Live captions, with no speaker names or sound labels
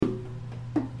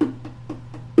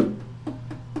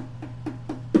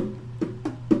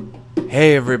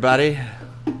Hey everybody,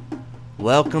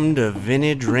 welcome to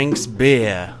Vinny Drinks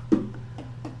Beer.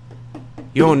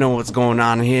 You don't know what's going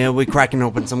on here. We're cracking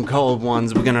open some cold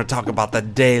ones. We're gonna talk about the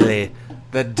daily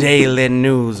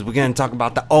news. We're gonna talk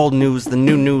about the old news, the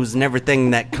new news, and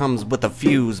everything that comes with a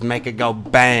fuse. Make it go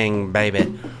bang,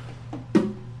 baby.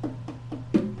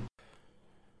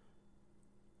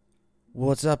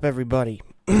 What's up, everybody?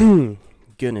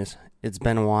 Goodness, it's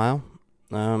been a while.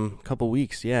 Couple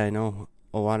weeks, yeah, I know.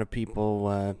 A lot of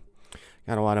people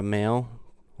got a lot of mail.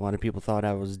 A lot of people thought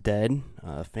I was dead.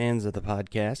 Fans of the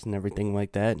podcast and everything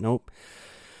like that. Nope.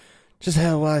 Just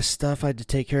had a lot of stuff I had to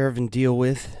take care of and deal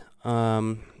with.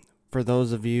 For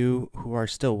those of you who are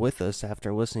still with us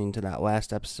after listening to that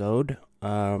last episode,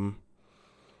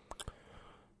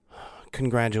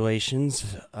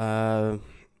 congratulations. I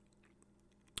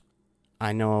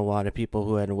know a lot of people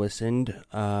who had listened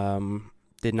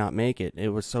did not make it. It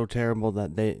was so terrible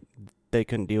that they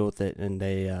couldn't deal with it, and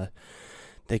they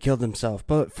killed themselves.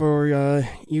 But for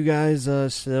you guys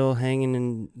still hanging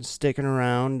and sticking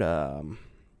around,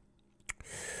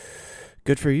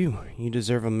 good for you. You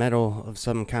deserve a medal of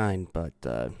some kind. But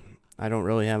I don't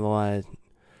really have a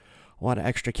lot of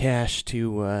extra cash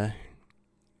to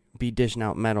be dishing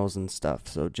out medals and stuff.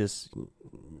 So just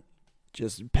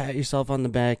pat yourself on the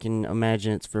back and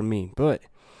imagine it's for me. But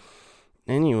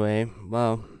anyway,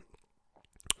 well,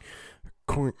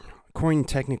 according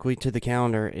technically to the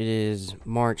calendar, it is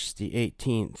March the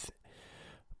 18th,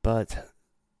 but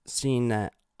seeing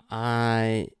that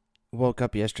I woke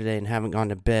up yesterday and haven't gone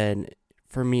to bed,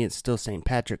 for me it's still St.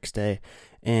 Patrick's Day,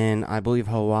 and I believe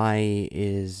Hawaii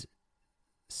is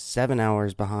 7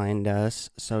 hours behind us,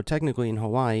 so technically in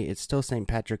Hawaii it's still St.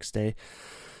 Patrick's Day,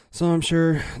 so I'm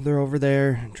sure they're over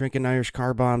there drinking Irish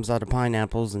car bombs out of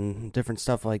pineapples and different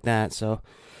stuff like that, so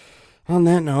on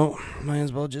that note, might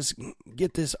as well just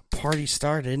get this party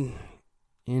started.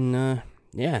 And,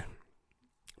 yeah.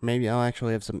 Maybe I'll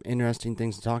actually have some interesting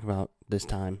things to talk about this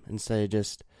time, instead of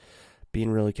just being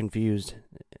really confused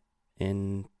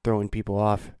and throwing people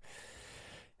off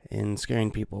and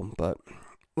scaring people. But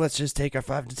let's just take our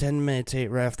 5 to 10 minutes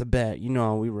right off the bat. You know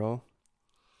how we roll.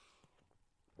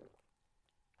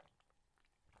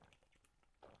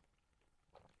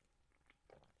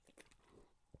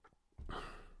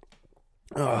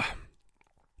 Oh,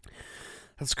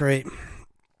 that's great.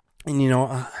 And you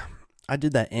know, I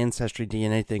did that Ancestry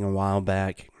DNA thing a while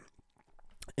back,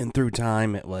 and through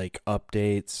time it like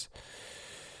updates.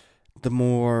 The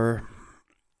more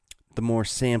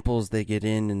samples they get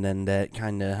in, and then that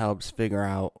kind of helps figure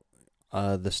out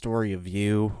the story of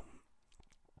you,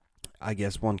 I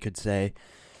guess one could say.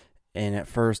 And at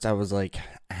first I was like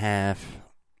half.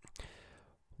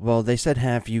 Well, they said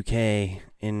half UK,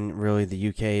 and really the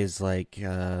UK is like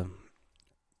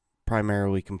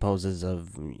primarily composes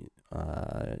of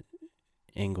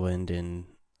England and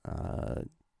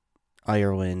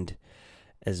Ireland,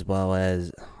 as well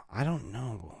as, I don't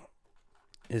know,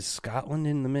 is Scotland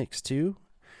in the mix too?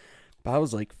 But I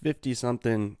was like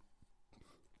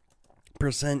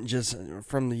 50-something% just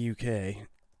from the UK.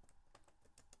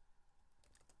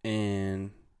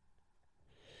 And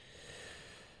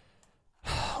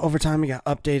over time it got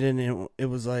updated, and it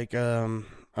was like,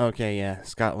 okay, yeah,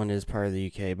 Scotland is part of the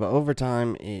UK, but over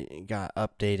time it got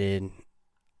updated.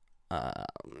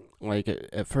 Like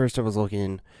at first I was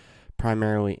looking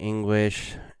primarily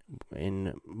English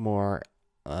and more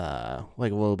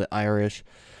like a little bit Irish,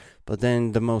 but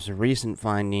then the most recent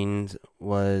findings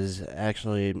was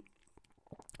actually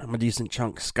I'm a decent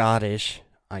chunk Scottish,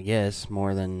 I guess,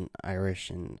 more than Irish,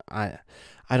 and I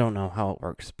don't know how it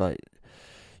works, but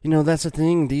you know, that's the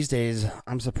thing these days.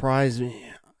 I'm surprised.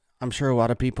 I'm sure a lot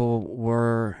of people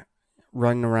were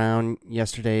running around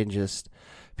yesterday, just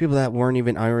people that weren't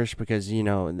even Irish, because, you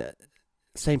know,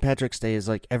 St. Patrick's Day is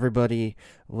like everybody,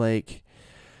 like,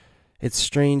 it's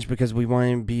strange because we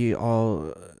want to be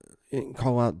all,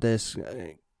 call out this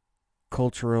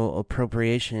cultural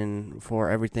appropriation for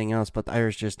everything else, but the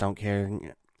Irish just don't care.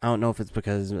 I don't know if it's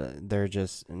because they're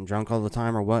just drunk all the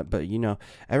time or what, but, you know,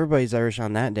 everybody's Irish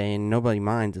on that day and nobody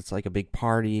minds. It's like a big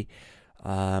party,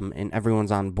 and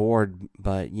everyone's on board,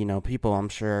 but, you know, people, I'm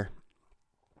sure,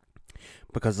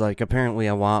 because, like, apparently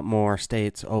a lot more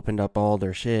states opened up all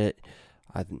their shit.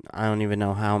 I don't even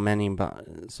know how many,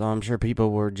 but, so I'm sure people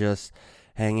were just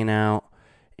hanging out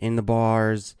in the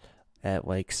bars at,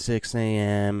 like, 6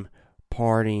 a.m.,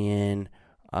 partying,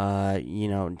 you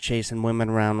know, chasing women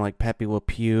around like Pepe Le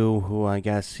Pew, who I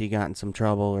guess he got in some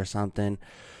trouble or something.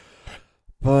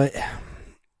 But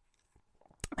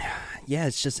yeah,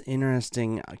 it's just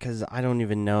interesting because I don't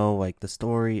even know like the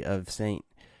story of Saint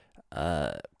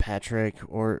Patrick,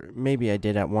 or maybe I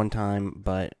did at one time,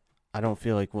 but I don't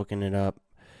feel like looking it up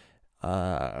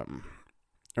um,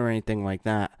 or anything like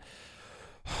that.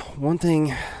 One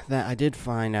thing that I did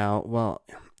find out, well,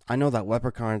 I know that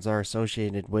leprechauns are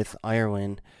associated with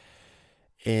Ireland,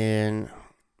 and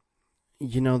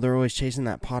they're always chasing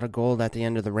that pot of gold at the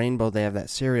end of the rainbow. They have that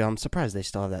cereal. I'm surprised they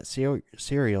still have that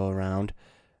cereal around.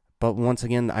 But once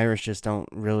again, the Irish just don't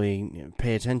really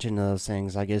pay attention to those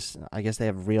things. I guess they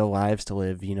have real lives to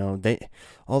live.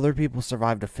 All their people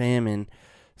survived a famine,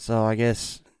 so I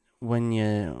guess when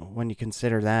you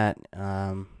consider that,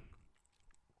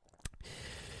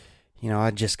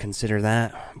 I'd just consider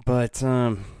that. But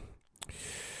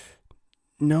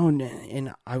no,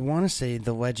 and I want to say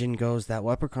the legend goes that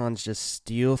leprechauns just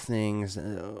steal things.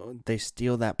 They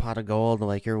steal that pot of gold,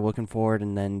 like you're looking for it,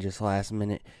 and then just last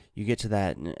minute you get to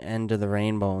that end of the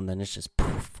rainbow, and then it's just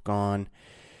poof, gone.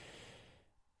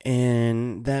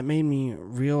 And that made me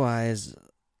realize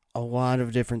a lot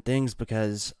of different things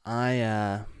because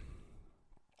I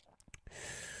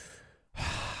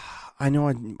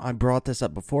know I brought this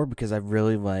up before because I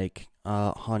really like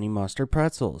honey mustard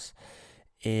pretzels.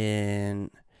 And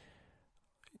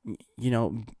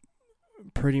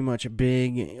pretty much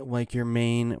big, like your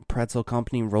main pretzel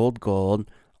company, Rolled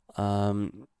Gold.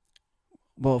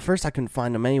 Well, at first I couldn't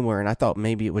find them anywhere, and I thought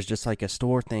maybe it was just like a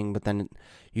store thing, but then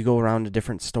you go around to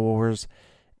different stores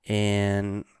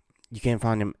and you can't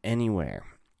find them anywhere.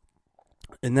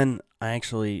 And then I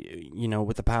actually,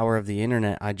 with the power of the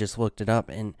internet, I just looked it up,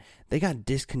 and they got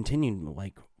discontinued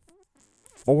like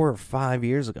 4 or 5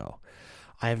 years ago.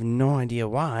 I have no idea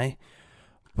why,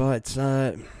 but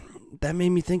that made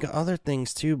me think of other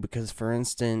things too, because for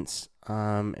instance,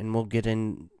 and we'll get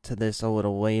into this a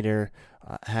little later,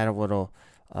 I had a little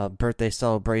birthday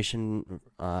celebration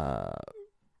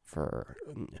for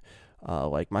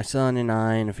like my son and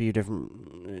I and a few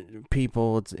different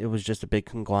people. It was just a big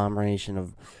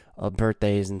conglomeration of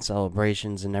birthdays and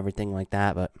celebrations and everything like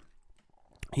that, but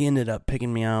he ended up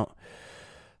picking me out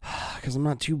because I'm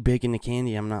not too big into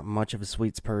candy. I'm not much of a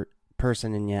sweets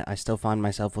person, and yet I still find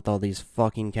myself with all these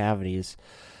fucking cavities.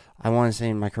 I want to say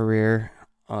in my career,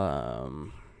 probably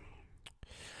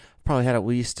had at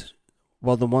least,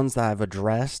 well, the ones that I've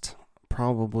addressed,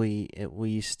 probably at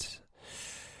least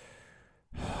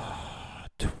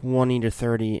 20 to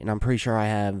 30, and I'm pretty sure I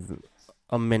have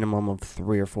a minimum of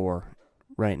 3 or 4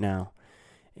 right now.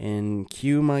 And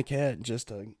cue my cat just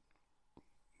to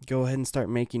go ahead and start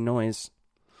making noise.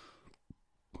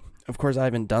 Of course, I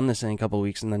haven't done this in a couple of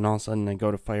weeks, and then all of a sudden I go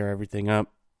to fire everything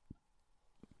up,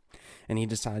 and he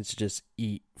decides to just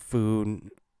eat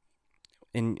food,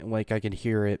 and like I could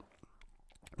hear it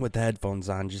with the headphones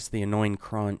on, just the annoying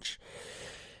crunch.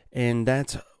 And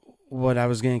that's what I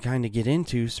was going to kind of get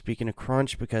into, speaking of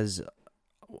crunch, because,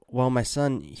 well, my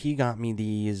son, he got me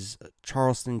these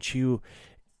Charleston Chew,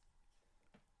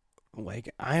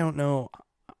 like, I don't know,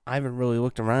 I haven't really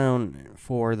looked around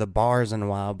for the bars in a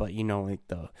while, but like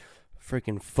the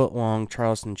freaking foot-long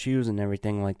Charleston Chews and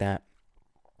everything like that.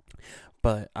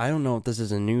 But I don't know if this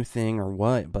is a new thing or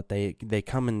what, but they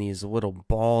come in these little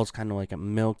balls, kind of like a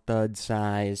Milk Dud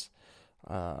size,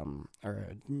 or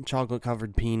a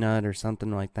chocolate-covered peanut or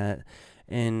something like that.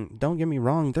 And don't get me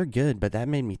wrong, they're good, but that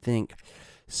made me think,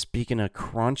 speaking of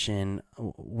crunching,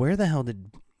 where the hell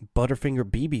did Butterfinger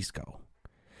BBs go?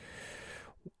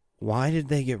 Why did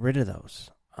they get rid of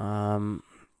those?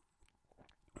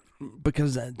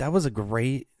 Because that was a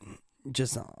great,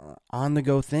 just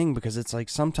on-the-go thing, because it's like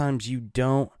sometimes you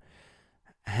don't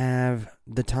have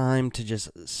the time to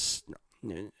just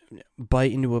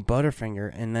bite into a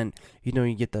Butterfinger, and then, you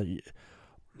get you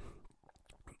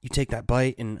take that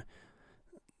bite, and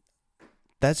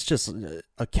that's just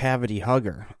a cavity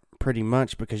hugger, pretty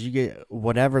much, because you get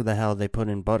whatever the hell they put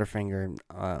in Butterfinger,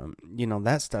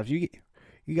 that stuff,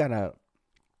 you gotta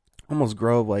almost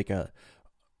grow like a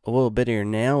little bit of your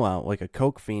nail out, like a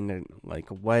coke fiend, and like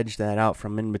wedge that out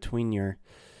from in between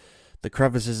the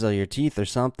crevices of your teeth or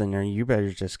something, or you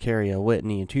better just carry a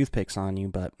litany of toothpicks on you.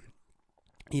 But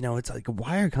it's like,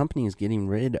 why are companies getting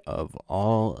rid of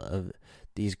all of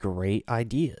these great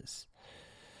ideas?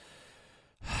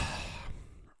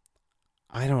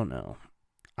 I don't know.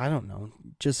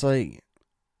 Just like,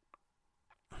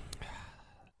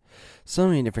 so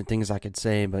many different things I could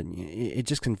say, but it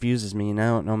just confuses me, and I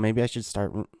don't know, maybe I should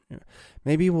start,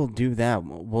 maybe we'll do that,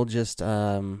 we'll just,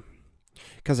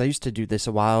 because I used to do this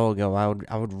a while ago,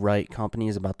 I would write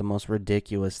companies about the most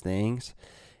ridiculous things,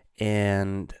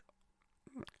 and,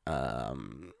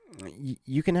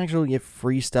 you can actually get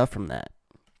free stuff from that.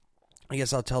 I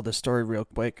guess I'll tell this story real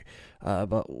quick,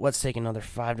 but let's take another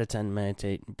 5 to 10 minutes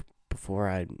before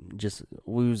I just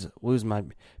lose my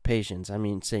patience. I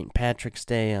mean, St. Patrick's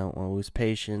Day, I don't want to lose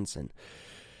patience, and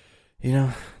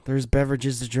there's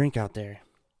beverages to drink out there.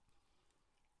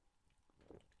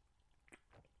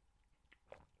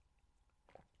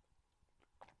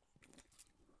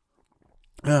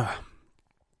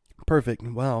 Perfect.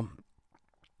 Well,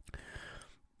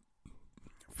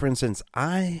 for instance,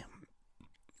 I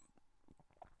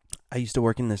used to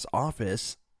work in this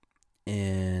office,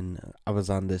 and I was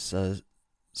on this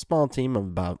small team of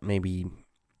about maybe,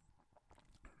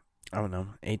 I don't know,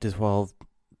 8 to 12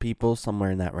 people,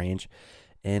 somewhere in that range.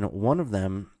 And one of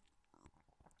them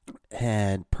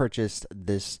had purchased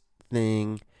this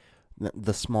thing,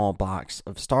 the small box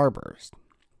of Starburst.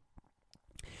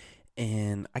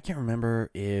 And I can't remember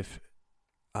if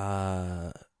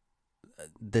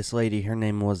this lady, her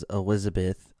name was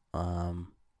Elizabeth. I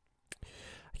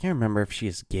can't remember if she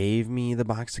just gave me the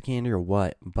box of candy or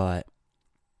what, but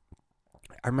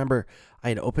I remember I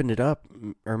had opened it up,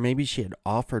 or maybe she had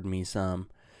offered me some,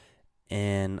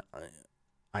 and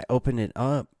I opened it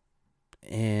up,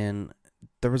 and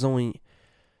there was only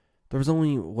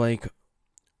like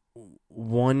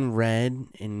one red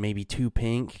and maybe 2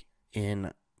 pink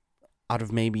in out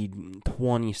of maybe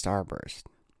 20 Starburst.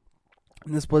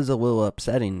 And this was a little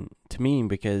upsetting to me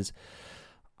because,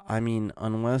 I mean,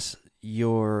 unless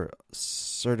you're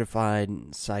certified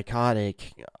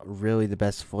psychotic, really the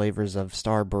best flavors of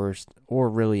Starburst, or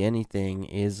really anything,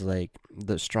 is like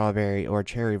the strawberry or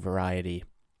cherry variety.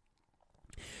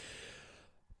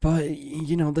 But,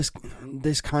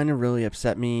 this kind of really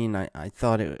upset me, and I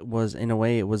thought it was, in a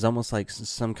way, it was almost like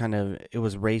some kind of, it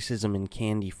was racism in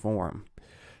candy form.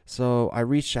 So I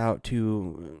reached out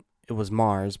to, it was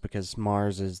Mars, because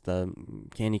Mars is the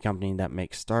candy company that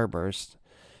makes Starburst,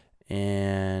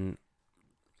 and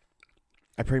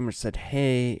I pretty much said,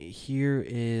 hey, here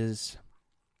is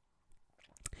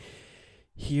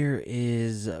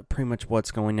pretty much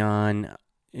what's going on,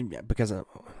 because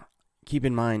keep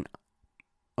in mind,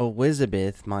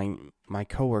 Elizabeth, my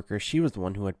coworker, she was the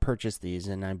one who had purchased these,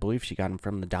 and I believe she got them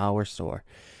from the dollar store.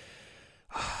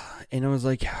 And I was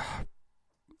like,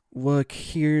 look,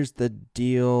 here's the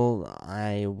deal.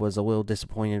 I was a little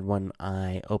disappointed when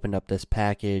I opened up this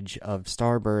package of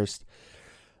Starburst,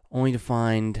 only to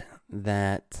find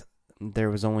that there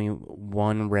was only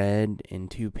 1 red and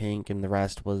 2 pink, and the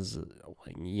rest was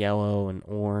like yellow and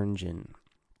orange, and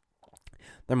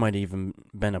there might have even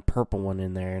been a purple one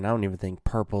in there, and I don't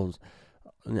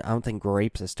think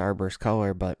grape's a Starburst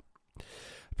color, but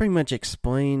pretty much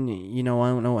explain, I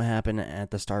don't know what happened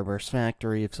at the Starburst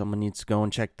factory. If someone needs to go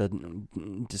and check the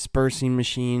dispersing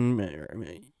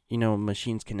machine,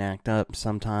 machines can act up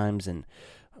sometimes,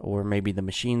 or maybe the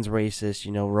machine's racist,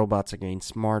 robots are getting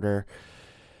smarter,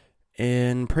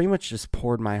 and pretty much just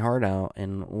poured my heart out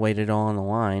and laid it all on the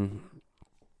line.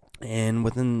 And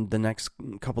within the next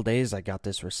couple days, I got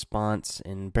this response,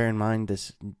 and bear in mind,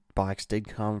 this box did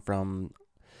come from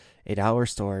a dollar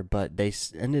store, but they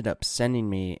ended up sending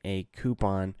me a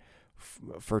coupon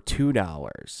for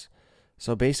 $2.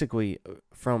 So basically,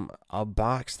 from a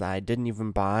box that I didn't even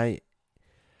buy,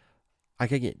 I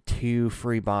could get 2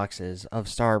 free boxes of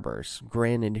Starburst.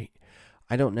 Granted,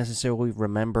 I don't necessarily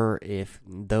remember if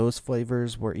those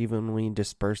flavors were evenly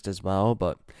dispersed as well,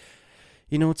 but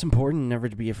it's important never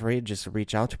to be afraid, just to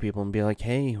reach out to people and be like,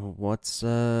 hey, what's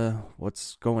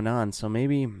going on? So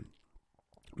maybe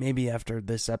after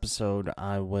this episode,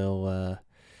 I will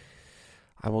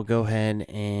go ahead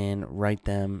and write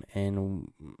them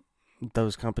and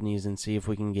those companies and see if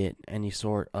we can get any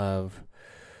sort of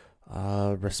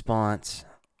response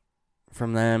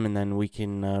from them, and then we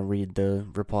can read the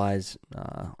replies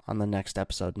on the next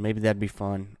episode. Maybe that'd be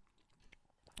fun,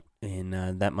 and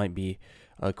that might be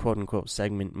a quote-unquote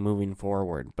segment moving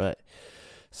forward. But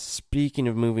speaking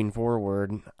of moving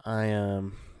forward,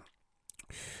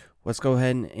 let's go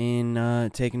ahead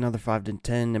and take another 5 to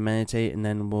 10 to meditate, and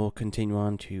then we'll continue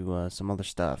on to some other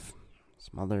stuff.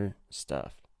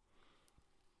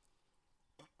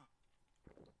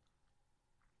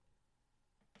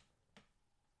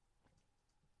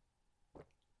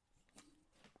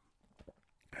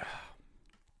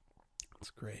 That's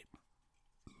great.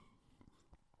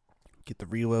 Get the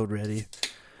reload ready.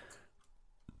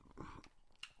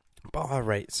 All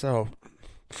right, so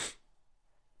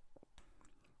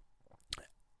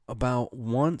about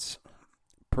once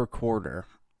per quarter,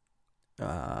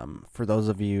 for those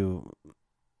of you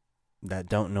that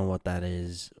don't know what that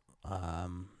is,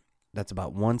 that's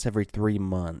about once every 3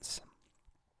 months,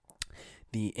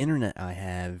 the internet I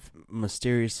have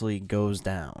mysteriously goes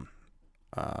down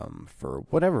for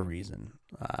whatever reason.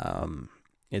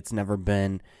 It's never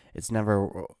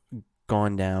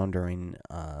gone down during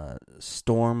a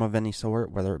storm of any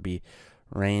sort, whether it be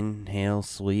rain, hail,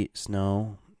 sleet,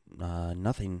 snow,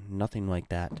 nothing like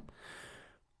that.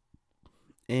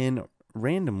 And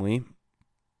randomly,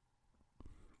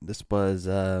 this was,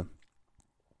 it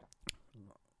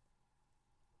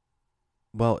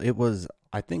was,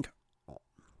 I think,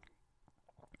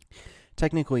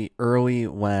 technically early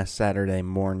last Saturday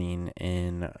morning,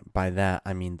 and by that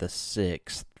I mean the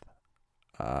 6th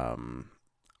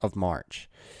of March.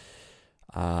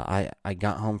 I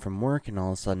got home from work, and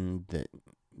all of a sudden the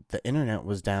internet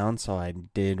was down, so I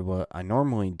did what I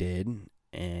normally did,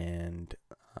 and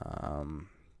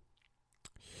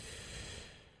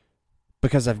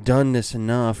because I've done this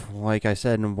enough, like I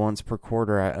said, once per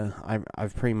quarter,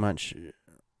 I've pretty much,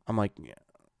 I'm like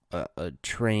a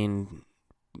trained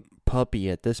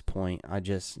puppy at this point. I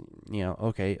just,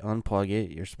 okay, unplug it.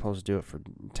 You're supposed to do it for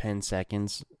 10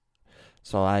 seconds.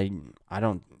 So I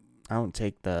don't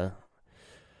take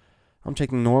I'm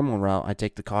taking the normal route. I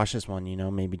take the cautious one,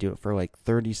 maybe do it for like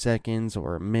 30 seconds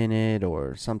or a minute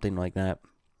or something like that.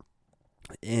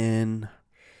 And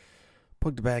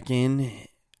plugged it back in.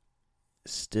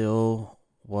 Still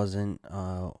wasn't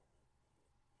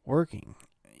working.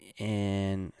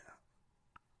 And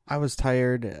I was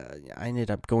tired. I ended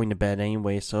up going to bed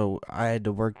anyway, so I had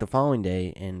to work the following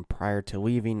day. And prior to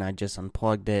leaving, I just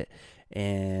unplugged it,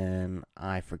 and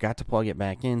I forgot to plug it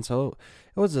back in. So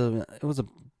it was a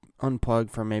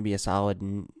unplug for maybe a solid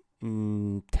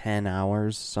 10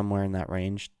 hours, somewhere in that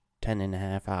range, 10 and a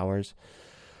half hours.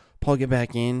 Plug it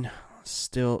back in,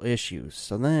 still issues.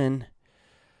 So then,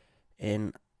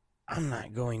 and I'm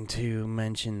not going to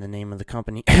mention the name of the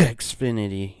company,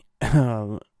 Xfinity,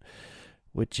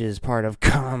 which is part of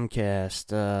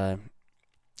Comcast.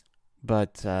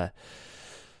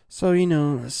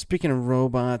 So, speaking of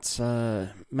robots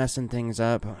messing things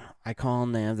up, I call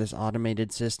them. They have this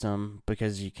automated system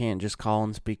because you can't just call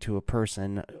and speak to a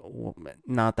person.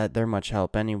 Not that they're much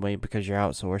help anyway, because you're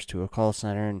outsourced to a call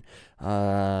center in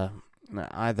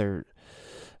either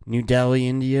New Delhi,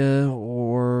 India,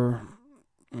 or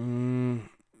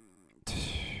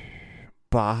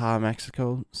Baja,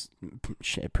 Mexico.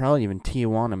 Shit, probably even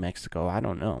Tijuana, Mexico. I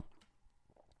don't know.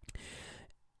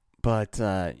 But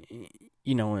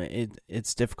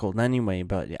it's difficult anyway.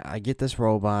 But I get this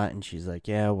robot, and she's like,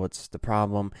 yeah, what's the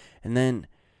problem? And then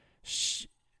she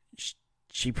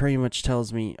pretty much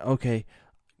tells me, okay,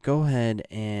 go ahead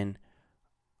and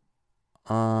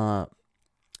unplug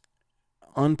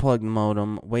the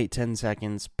modem, wait 10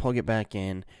 seconds, plug it back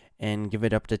in, and give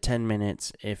it up to 10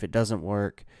 minutes. If it doesn't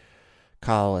work,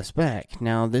 call us back.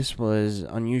 Now, this was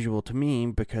unusual to me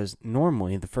because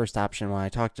normally the first option when I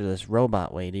talk to this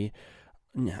robot lady,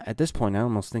 at this point, I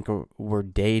almost think we're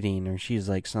dating, or she's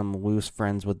like some loose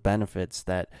friends with benefits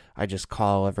that I just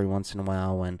call every once in a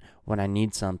while when I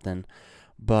need something.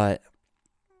 But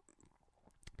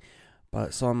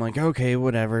so I'm like, okay,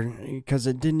 whatever, because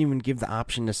it didn't even give the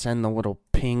option to send the little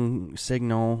ping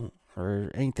signal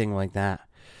or anything like that.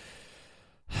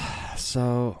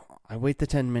 So I wait the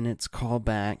 10 minutes, call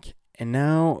back, and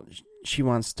now she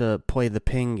wants to play the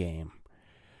ping game.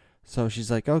 So she's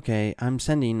like, okay, I'm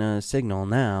sending a signal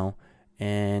now,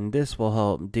 and this will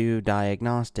help do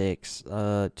diagnostics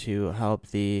to help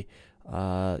the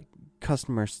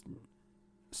customer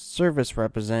service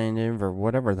representative, or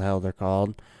whatever the hell they're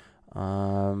called,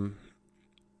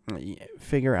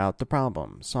 figure out the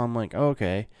problem. So I'm like,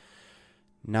 okay,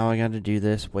 now I got to do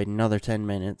this, wait another 10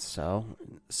 minutes. So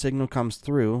signal comes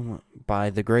through by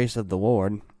the grace of the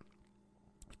Lord,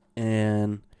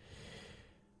 and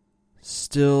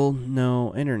still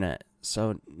no internet.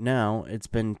 So now it's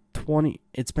been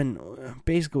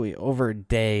basically over a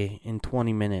day and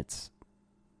 20 minutes.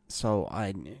 So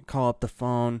I call up the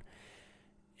phone,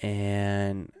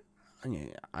 and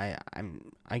I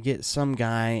get some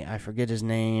guy, I forget his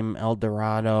name, El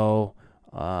Dorado,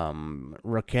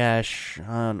 Rakesh,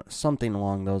 something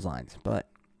along those lines. But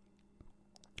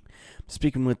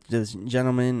speaking with this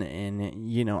gentleman,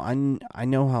 and I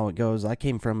know how it goes. I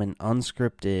came from an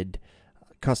unscripted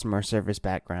customer service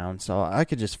background, so I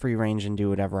could just free range and do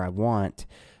whatever I want.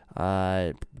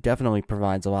 Definitely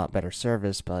provides a lot better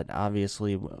service, but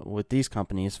obviously with these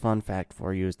companies, fun fact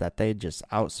for you is that they just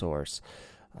outsource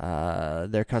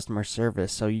their customer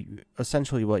service. So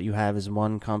essentially what you have is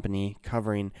one company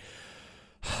covering,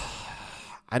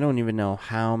 I don't even know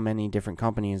how many different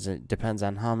companies. It depends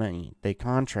on how many they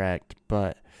contract,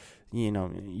 but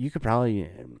you could probably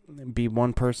be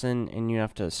one person and you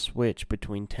have to switch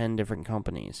between 10 different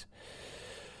companies.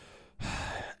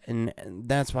 And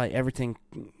that's why everything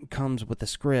comes with a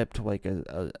script, like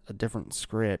a different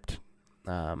script.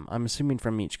 I'm assuming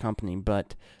from each company,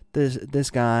 but this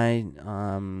guy,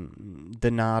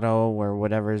 Donato or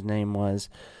whatever his name was,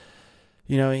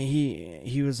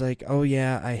 he was like, "Oh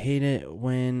yeah, I hate it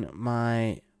when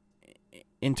my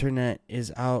internet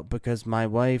is out because my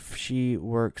wife, she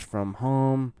works from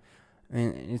home."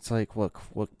 And it's like, look,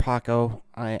 Paco,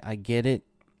 I get it,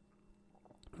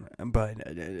 but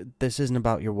this isn't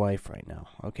about your wife right now,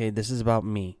 okay? This is about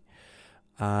me.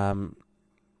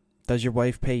 Does your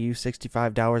wife pay you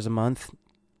 $65 a month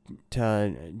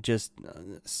to just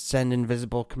send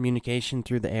invisible communication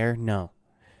through the air? No.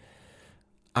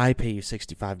 I pay you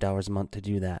 $65 a month to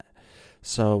do that.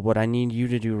 So what I need you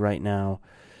to do right now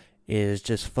is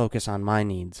just focus on my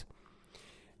needs.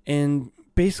 And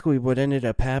basically what ended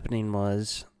up happening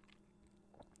was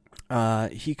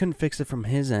he couldn't fix it from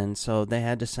his end, so they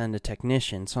had to send a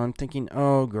technician. So I'm thinking,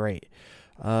 oh, great.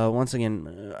 Once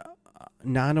again,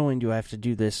 not only do I have to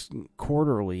do this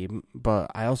quarterly,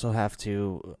 but I also have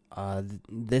to,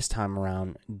 this time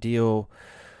around, deal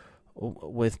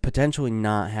with potentially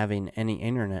not having any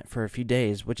internet for a few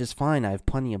days, which is fine. I have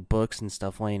plenty of books and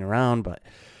stuff laying around, but,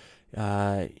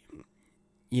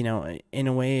 in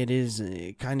a way it is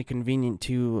kind of convenient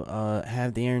to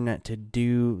have the internet to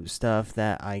do stuff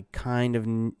that I kind of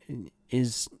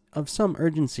is of some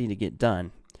urgency to get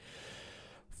done.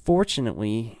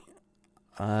 Fortunately,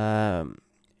 and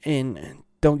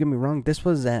don't get me wrong, this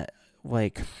was at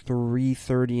like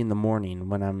 3:30 in the morning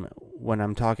when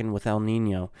I'm talking with El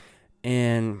Nino,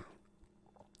 and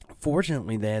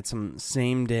fortunately they had some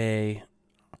same day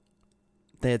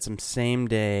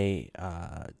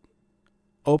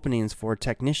openings for a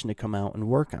technician to come out and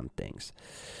work on things,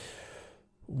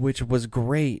 which was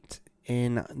great.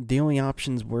 And the only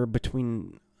options were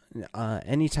between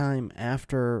anytime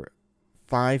after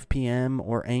 5 p.m.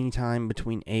 or anytime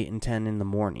between 8 and 10 in the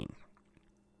morning.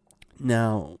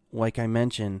 Now, like I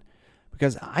mentioned,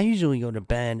 because I usually go to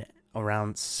bed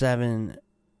around 7,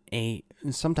 8,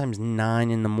 and sometimes 9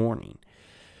 in the morning.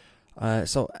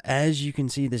 So as you can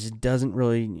see, this doesn't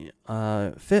really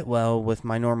fit well with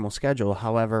my normal schedule.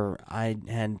 However, I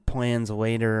had plans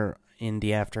later in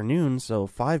the afternoon, so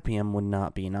 5 p.m. would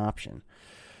not be an option.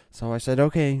 So I said,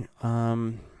 okay,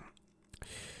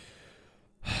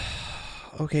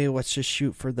 let's just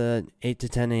shoot for the 8 to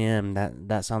 10 a.m.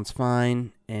 That sounds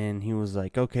fine. And he was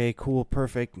like, okay, cool,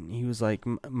 perfect. He was like,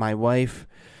 my wife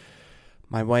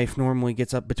normally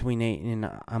gets up between 8, and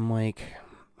I'm like,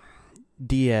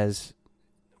 Diaz,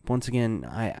 once again,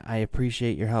 I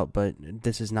appreciate your help, but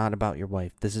this is not about your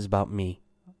wife. This is about me.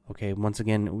 Okay, once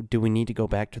again, do we need to go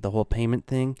back to the whole payment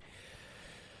thing?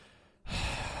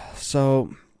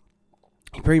 So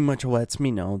he pretty much lets me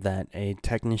know that a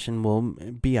technician will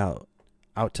be out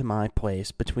to my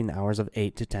place between the hours of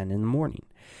 8 to 10 in the morning.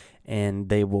 And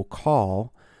they will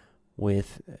call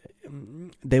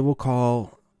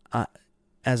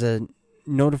as a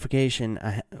notification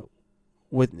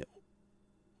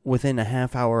within a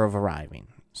half hour of arriving.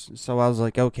 So I was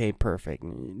like, okay, perfect.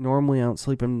 Normally I don't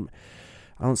sleep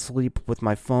with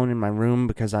my phone in my room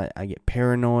because I get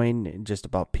paranoid just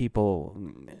about people.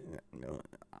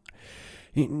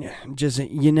 Just,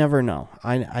 you never know.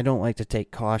 I don't like to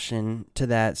take caution to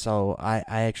that, so I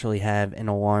actually have an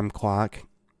alarm clock,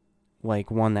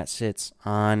 like one that sits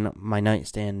on my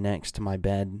nightstand next to my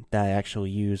bed that I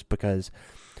actually use because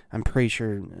I'm pretty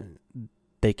sure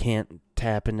they can't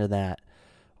tap into that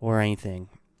or anything.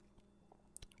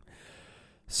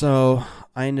 So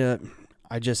I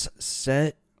just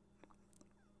set,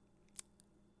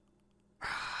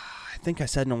 I think I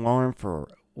set an alarm for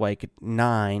like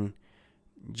 9,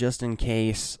 just in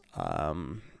case. I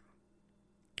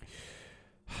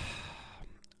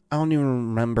don't even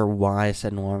remember why I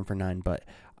set an alarm for 9, but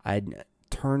I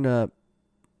turned the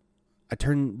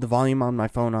volume on my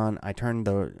phone on. I turned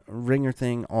the ringer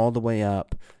thing all the way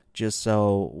up, just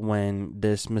so when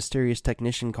this mysterious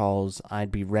technician calls,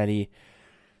 I'd be ready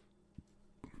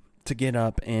to get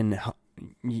up and,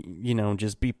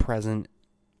 just be present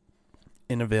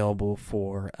and available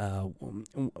for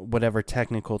whatever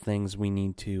technical things we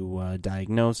need to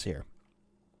diagnose here.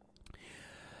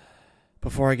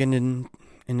 Before I get into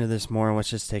this more, let's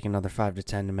just take another 5 to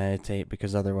 10 to meditate,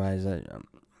 because otherwise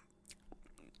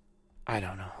I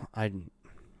don't know.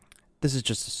 This is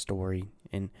just a story,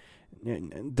 and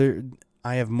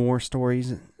I have more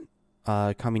stories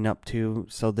coming up too.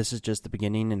 So this is just the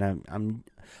beginning, and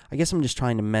I guess I'm just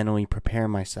trying to mentally prepare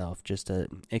myself just to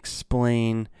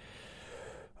explain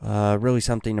really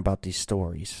something about these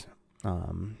stories.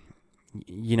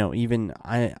 Even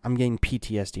I'm getting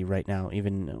PTSD right now,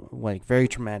 even like very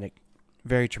traumatic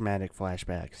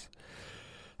flashbacks.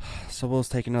 So we'll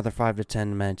take another 5 to 10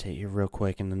 to meditate here real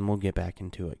quick, and then we'll get back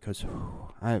into it, because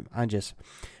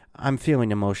I'm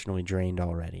feeling emotionally drained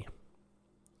already.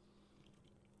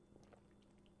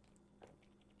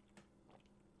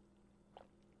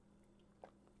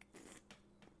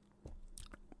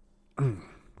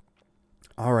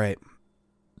 All right.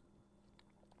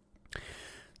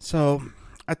 So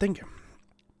I think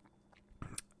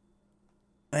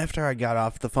after I got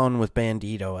off the phone with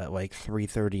Bandito at like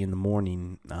 3:30 in the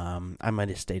morning, I might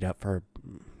have stayed up for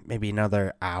maybe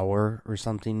another hour or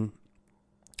something,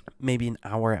 maybe an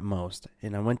hour at most,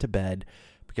 and I went to bed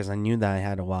because I knew that I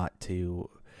had a lot to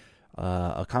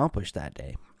accomplish that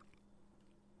day.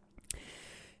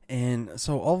 And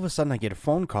so all of a sudden I get a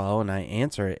phone call and I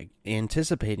answer it,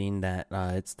 anticipating that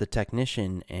it's the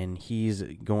technician, and he's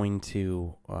going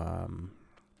to,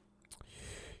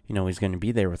 he's going to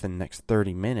be there within the next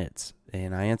 30 minutes.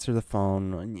 And I answer the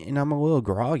phone, and I'm a little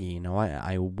groggy.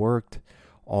 I worked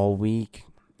all week.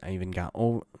 I even got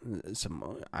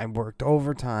I worked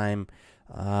overtime,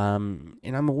 and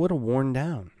I'm a little worn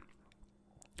down.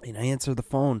 And I answer the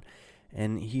phone,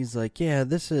 and he's like, "Yeah,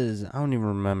 this is," I don't even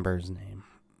remember his name.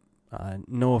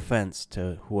 No offense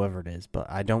to whoever it is, but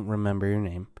I don't remember your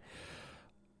name.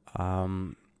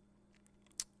 I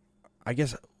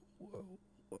guess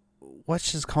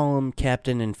let's just call him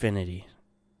Captain Infinity,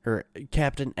 or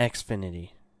Captain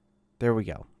Xfinity. There we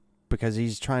go, because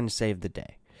he's trying to save the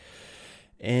day.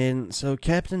 And so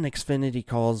Captain Xfinity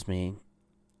calls me,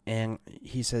 and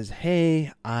he says,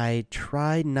 "Hey, I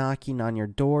tried knocking on your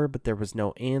door, but there was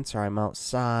no answer. I'm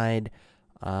outside.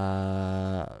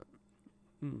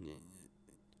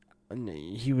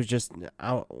 He was just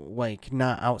out, like,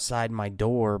 not outside my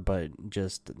door, but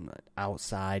just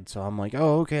outside." So I'm like,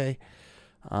 "Oh, okay.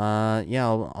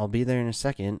 Yeah, I'll be there in a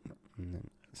second."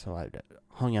 So I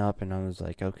hung up, and I was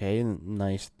like, "Okay,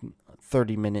 nice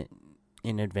 30-minute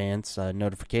in advance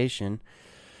notification."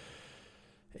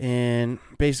 And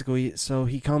basically, so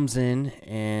he comes in,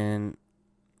 and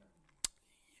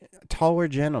taller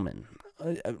gentleman.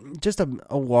 Just a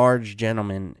large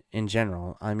gentleman in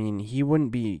general. I mean, he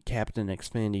wouldn't be Captain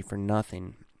Xfinity for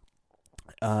nothing.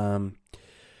 I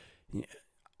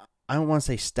don't want to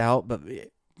say stout, but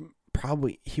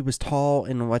probably he was tall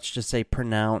and, let's just say,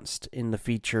 pronounced in the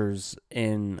features,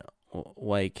 in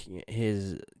like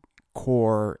his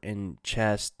core and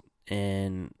chest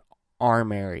and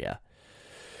arm area.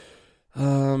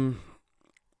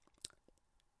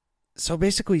 So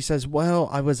basically he says, "Well,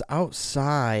 I was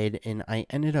outside and I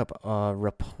ended up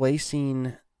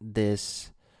replacing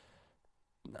this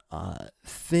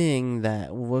thing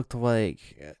that looked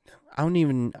like, I don't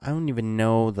even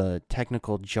know the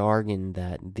technical jargon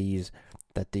that these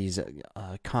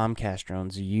Comcast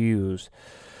drones use."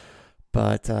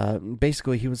 But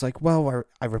basically he was like, "Well,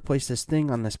 I replaced this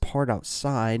thing on this part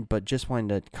outside, but just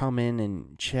wanted to come in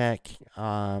and check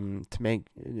to make,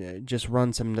 just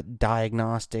run some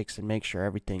diagnostics and make sure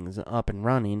everything's up and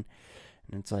running."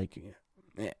 And it's like,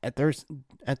 at this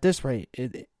rate,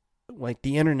 like,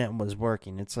 the internet was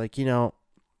working. It's like, I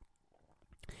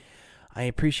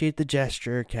appreciate the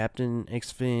gesture, Captain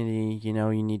Xfinity.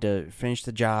 You need to finish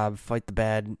the job, fight the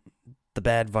bad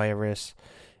virus,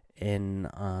 and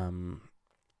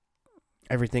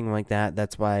everything like that.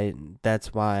 That's why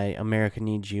America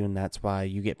needs you, and that's why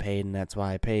you get paid, and that's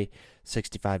why I pay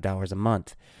 $65 a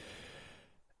month.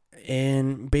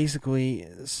 And basically,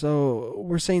 so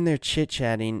we're sitting there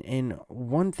chit-chatting, and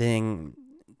one thing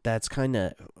that's kind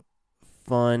of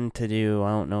fun to do, I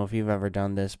don't know if you've ever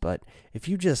done this, but if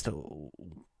you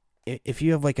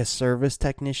have like a service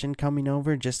technician coming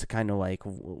over, just to kind of like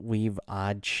leave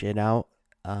odd shit out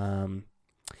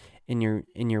in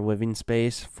your living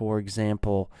space. For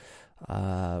example,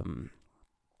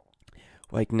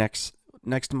 like next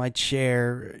to my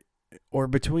chair, or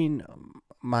between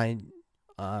my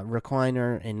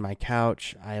recliner and my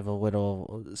couch, I have a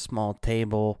little small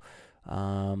table,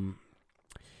 and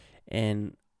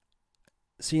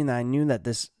seeing that I knew that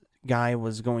this guy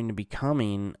was going to be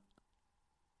coming,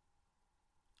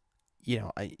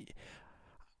 I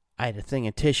had a thing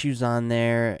of tissues on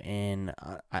there, and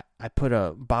I put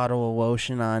a bottle of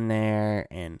lotion on there,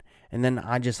 and then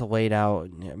I just laid out,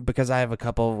 because I have a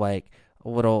couple of like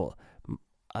little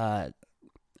hand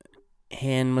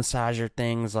massager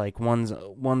things, like one's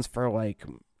for like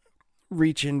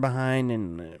reaching behind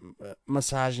and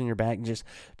massaging your back, just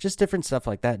different stuff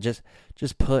like that, just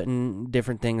putting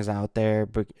different things out there,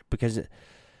 because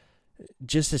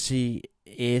just to see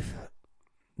if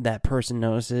that person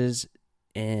notices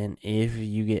and if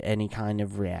you get any kind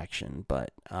of reaction.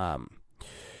 But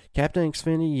Captain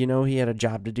Xfinity, he had a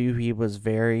job to do. He was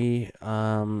very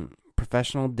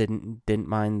professional, didn't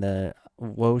mind the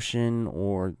lotion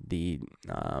or the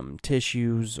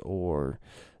tissues or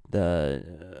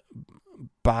the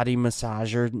body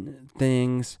massager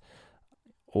things,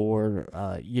 or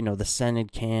the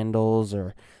scented candles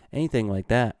or anything like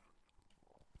that.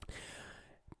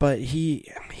 But he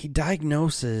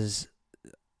diagnoses,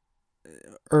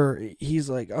 or he's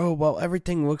like, oh well,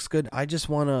 everything looks good. I just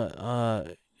want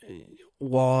to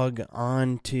log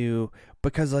on to,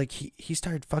 because like he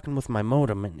started fucking with my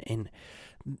modem, and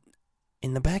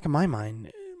in the back of my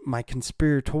mind, my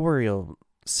conspiratorial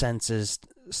senses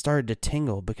started to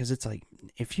tingle, because it's like,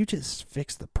 if you just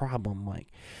fix the problem, like,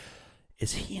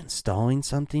 is he installing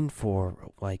something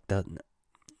for like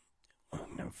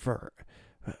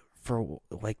for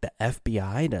like the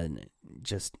FBI to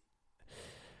just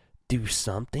do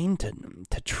something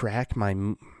to track my,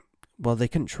 well, they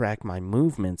couldn't track my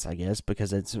movements, I guess,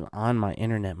 because it's on my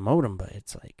internet modem, but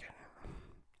it's like,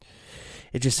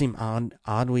 it just seemed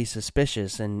oddly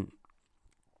suspicious. And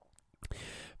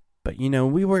but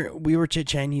we were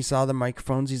chit-chatting. He saw the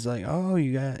microphones. He's like, oh,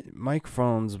 you got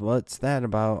microphones, what's that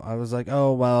about? I was like,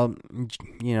 oh well,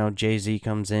 Jay-Z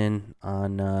comes in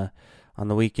on the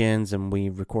weekends and we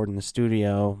record in the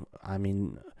studio. I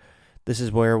mean, this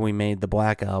is where we made the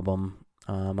Black Album.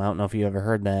 I don't know if you ever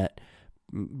heard that,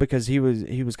 because he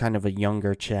was kind of a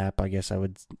younger chap, I guess I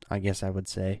would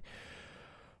say.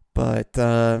 But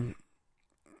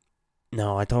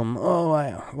no, I told him,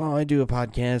 I do a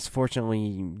podcast.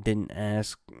 Fortunately, he didn't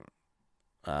ask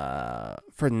for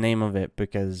the name of it,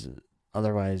 because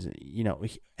otherwise,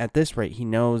 at this rate, he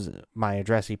knows my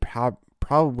address. He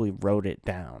probably wrote it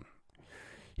down.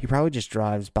 He probably just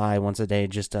drives by once a day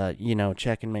just to,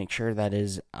 check and make sure that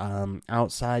his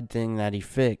outside thing that he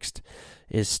fixed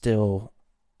is still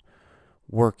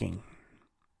working.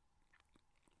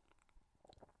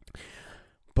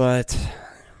 But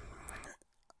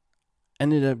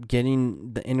ended up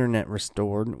getting the internet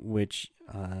restored, which,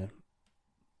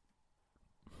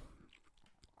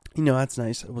 that's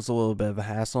nice. It was a little bit of a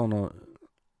hassle and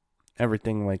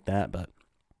everything like that, but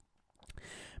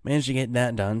managed to get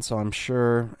that done, so I'm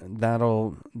sure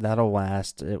that'll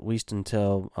last at least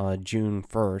until June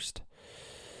 1st.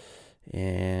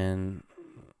 And,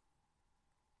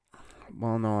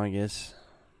 well, no, I guess,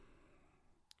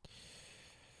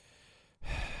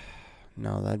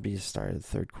 no, that'd be the start of the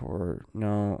third quarter.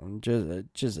 No, it'll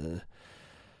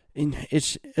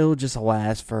just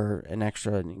last for an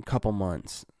extra couple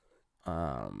months.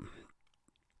 I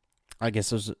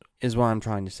guess is what I'm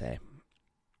trying to say.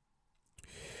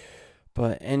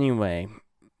 But anyway,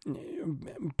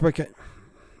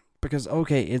 because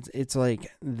okay, it's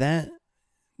like that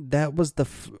was the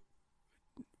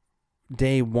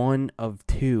day 1 of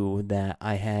 2 that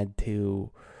I had to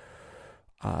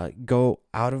go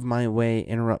out of my way,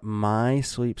 interrupt my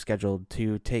sleep schedule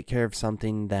to take care of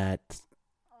something that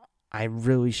I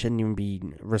really shouldn't even be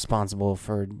responsible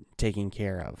for taking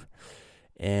care of.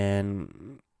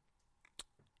 And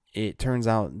it turns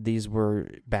out these were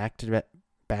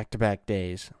back-to-back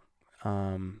days.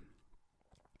 And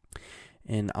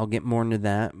I'll get more into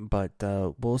that, but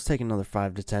we'll just take another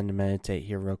 5 to 10 to meditate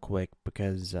here real quick,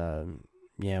 because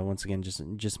once again,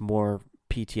 just more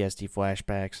PTSD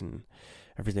flashbacks and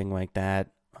everything like that.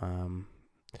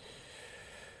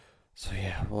 So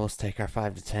yeah, we'll just take our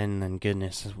 5 to 10, and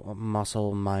goodness,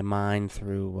 muscle my mind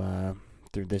through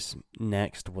this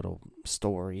next little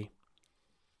story.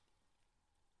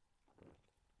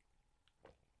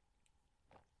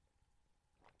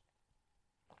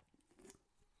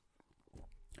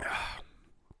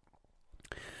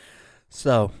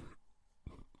 So,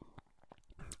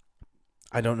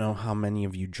 I don't know how many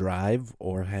of you drive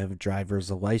or have driver's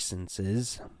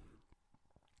licenses,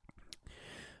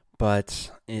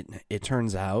 but it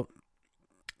turns out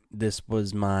this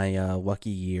was my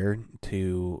lucky year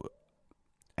to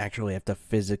actually have to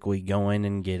physically go in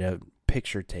and get a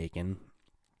picture taken.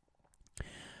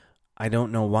 I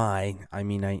don't know why. I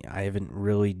mean, I haven't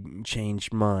really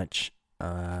changed much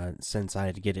since I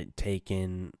had to get it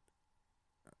taken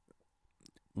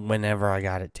whenever I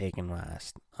got it taken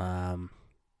last.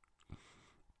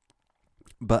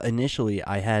 But initially,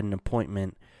 I had an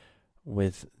appointment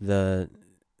with in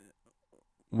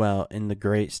the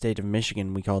great state of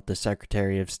Michigan, we call it the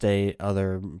Secretary of State.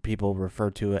 Other people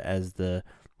refer to it as the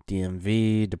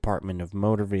DMV, Department of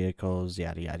Motor Vehicles,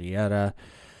 yada, yada, yada.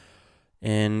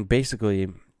 And basically,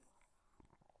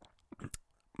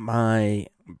 my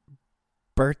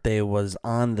birthday was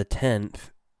on the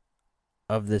 10th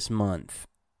of this month.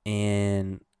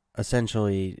 And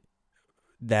essentially,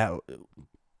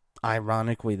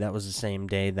 ironically, that was the same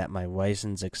day that my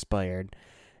license expired.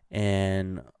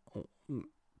 And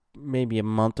maybe a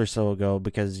month or so ago,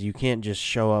 because you can't just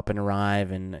show up and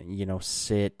arrive and,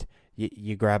 sit.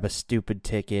 You grab a stupid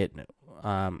ticket.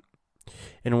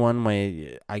 In one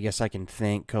way, I guess I can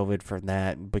thank COVID for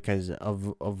that, because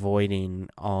of avoiding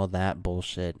all that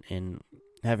bullshit and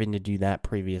having to do that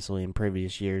previously in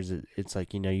previous years. It's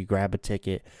like, you grab a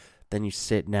ticket, then you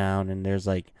sit down, and there's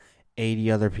like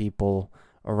 80 other people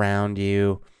around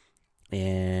you,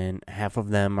 and half of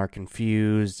them are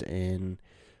confused, and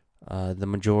the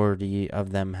majority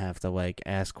of them have to like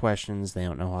ask questions. They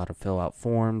don't know how to fill out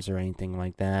forms or anything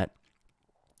like that.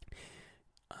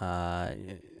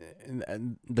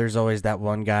 There's always that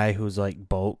one guy who's like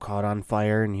boat caught on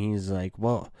fire, and he's like,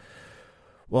 well,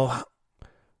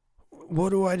 what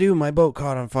do I do? My boat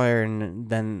caught on fire. And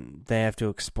then they have to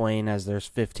explain, as there's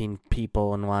 15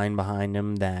 people in line behind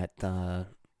him, that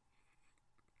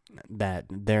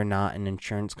they're not an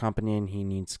insurance company, and he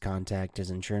needs to contact his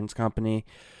insurance company.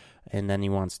 And then he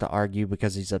wants to argue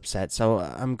because he's upset. So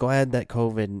I'm glad that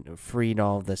COVID freed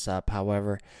all of this up.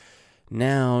 However,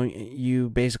 now you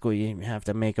basically have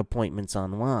to make appointments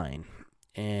online.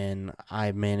 And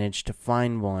I managed to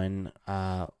find one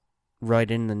right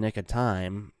in the nick of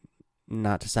time.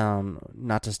 Not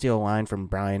to steal a line from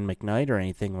Brian McKnight or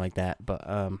anything like that, but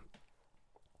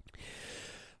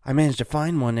I managed to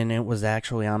find one, and it was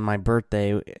actually on my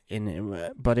birthday,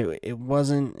 but it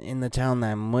wasn't in the town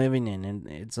that I'm living in, and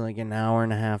it's like an hour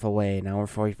and a half away, an hour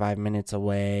 45 minutes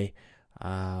away,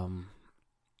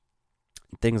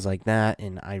 things like that,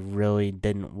 and I really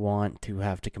didn't want to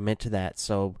have to commit to that.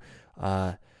 So,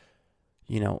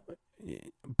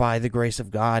 by the grace of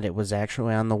God, it was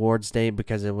actually on the Lord's Day,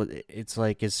 because it's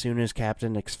like as soon as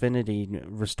Captain Xfinity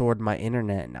restored my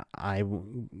internet, I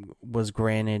was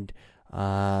granted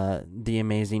the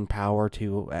amazing power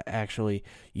to actually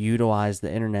utilize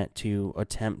the internet to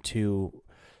attempt to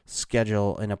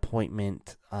schedule an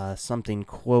appointment, something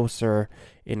closer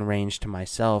in range to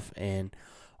myself. And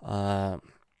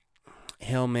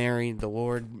Hail Mary, the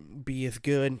Lord beeth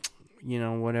good,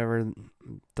 whatever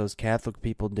those Catholic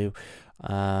people do.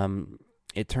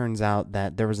 It turns out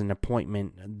that there was an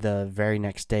appointment the very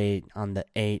next day, on the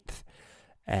 8th,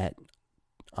 at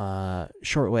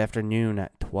shortly after noon,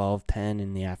 at 12:10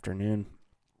 in the afternoon,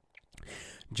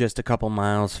 just a couple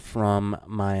miles from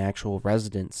my actual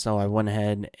residence. So I went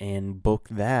ahead and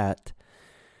booked that.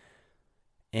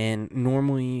 And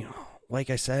normally, like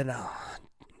I said,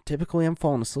 typically I'm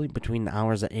falling asleep between the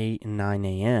hours of 8 and 9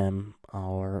 a.m.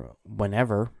 or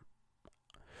whenever.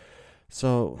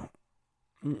 So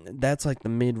that's like the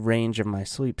mid-range of my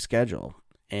sleep schedule.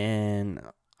 And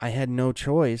I had no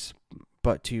choice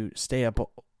but to stay up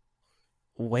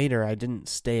later. I didn't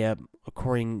stay up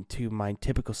according to my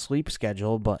typical sleep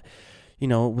schedule, but, it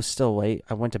was still late.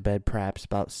 I went to bed perhaps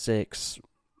about 6.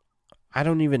 I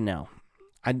don't even know.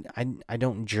 I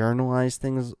don't journalize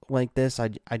things like this.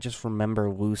 I just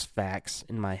remember loose facts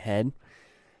in my head.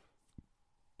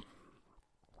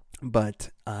 But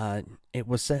it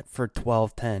was set for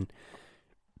 12:10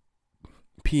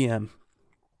 p.m.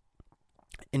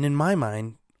 And in my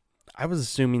mind, I was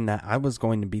assuming that I was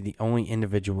going to be the only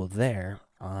individual there.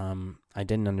 I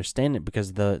didn't understand it,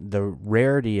 because the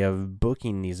rarity of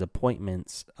booking these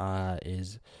appointments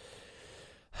is,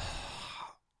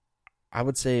 I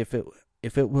would say, if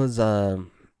it was a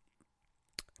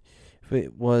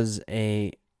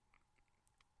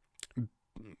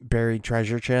buried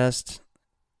treasure chest,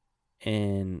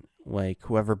 and like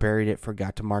whoever buried it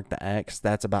forgot to mark the X,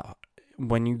 that's about,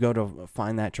 when you go to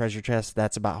find that treasure chest,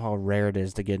 that's about how rare it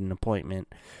is to get an appointment,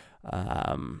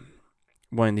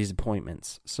 one of these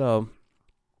appointments. So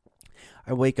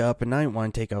I wake up, and I didn't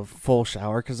want to take a full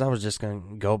shower, because I was just going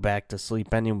to go back to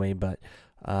sleep anyway, but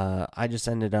I just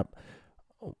ended up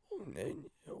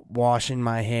washing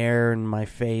my hair and my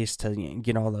face to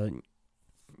get all the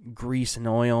grease and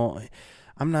oil.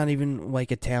 I'm not even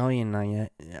like Italian.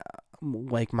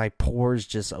 Like my pores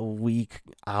just leak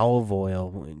olive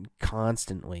oil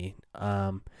constantly.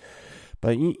 But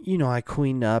I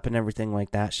cleaned up and everything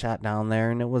like that, shot down there,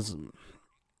 and it was,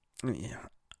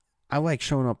 I like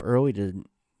showing up early to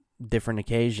different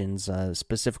occasions,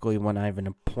 specifically when I have an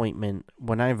appointment,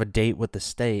 when I have a date with the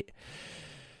state.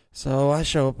 So I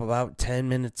show up about 10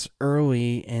 minutes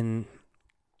early, and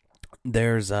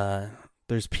there's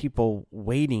people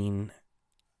waiting.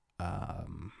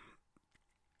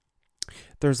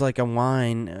 There's like a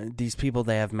line. These people,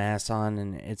 they have masks on,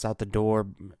 and it's out the door.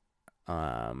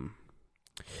 And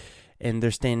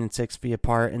they're standing 6 feet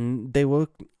apart, and they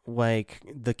look like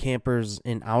the campers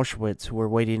in Auschwitz who were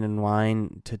waiting in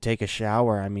line to take a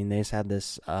shower. I mean, they just had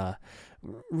this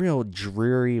real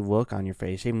dreary look on your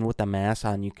face. Even with the mask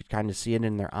on, you could kind of see it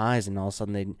in their eyes, and all of a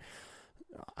sudden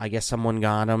I guess someone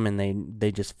got them, and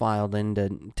they just filed in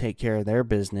to take care of their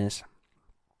business.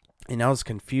 And I was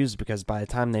confused because by the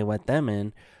time they let them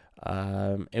in,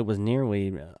 it was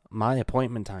nearly my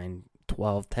appointment time,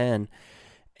 12:10,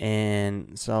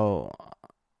 and so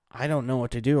I don't know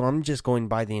what to do. I'm just going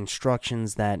by the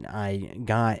instructions that I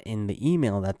got in the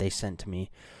email that they sent to me.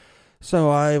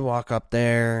 So I walk up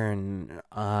there, and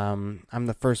I'm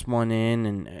the first one in,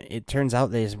 and it turns out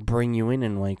they just bring you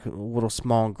in like little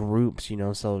small groups,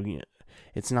 so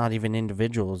it's not even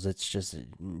individuals. It's just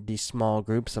these small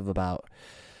groups of about,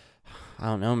 I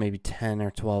don't know, maybe 10 or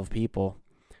 12 people,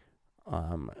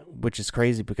 which is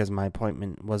crazy because my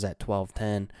appointment was at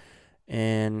 12:10,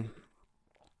 and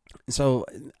so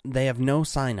they have no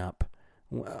sign up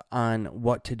on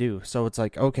what to do. So it's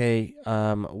like, okay,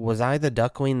 was I the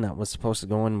duckling that was supposed to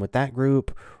go in with that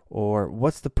group, or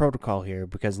what's the protocol here?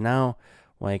 Because now,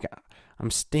 like,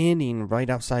 I'm standing right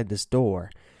outside this door,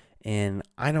 and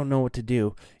I don't know what to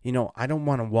do. I don't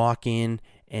want to walk in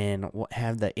and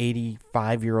have the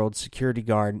 85-year-old security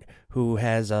guard who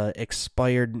has a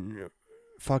expired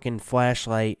fucking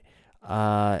flashlight,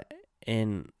 and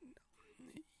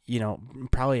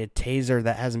probably a taser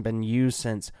that hasn't been used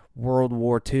since World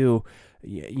War II.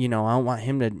 I don't want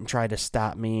him to try to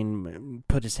stop me and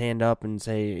put his hand up and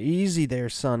say, "Easy there,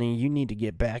 Sonny, you need to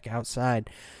get back outside."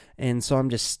 And so I'm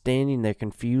just standing there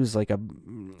confused, like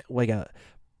a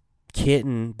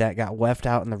kitten that got left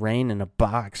out in the rain in a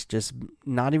box, just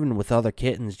not even with other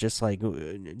kittens, just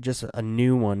a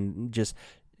new one, just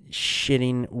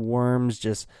shitting worms,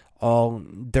 just all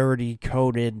dirty,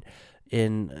 coated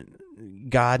in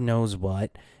God knows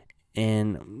what.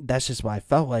 And that's just what I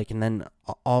felt like. And then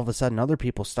all of a sudden other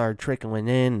people started trickling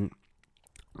in.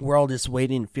 We're all just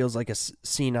waiting. It feels like a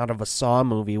scene out of a Saw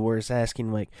movie where it's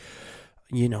asking, like,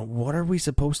 what are we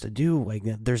supposed to do? Like,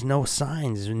 there's no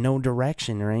signs, no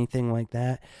direction or anything like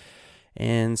that.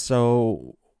 And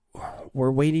so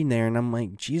we're waiting there, and I'm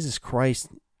like, Jesus Christ.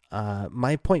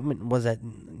 My appointment was at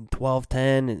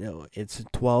 12:10. It's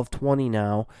 12:20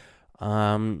 now.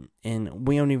 And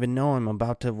we don't even know. I'm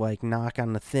about to like knock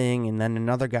on the thing, and then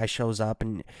another guy shows up,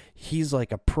 and he's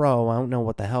like a pro. I don't know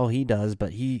what the hell he does,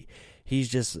 but he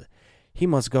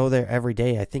must go there every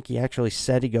day. I think he actually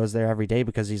said he goes there every day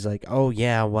because he's like, oh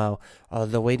yeah, well,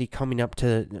 the lady coming up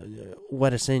to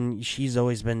let us in, she's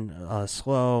always been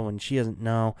slow, and she doesn't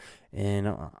know. And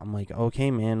I'm like,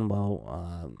 okay, man,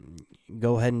 well,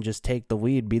 go ahead and just take the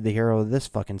lead, be the hero of this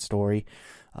fucking story.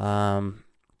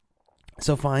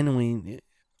 So finally,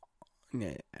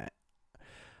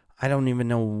 I don't even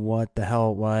know what the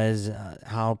hell it was,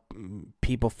 how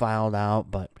people filed out,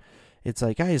 but it's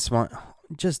like, I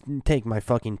just take my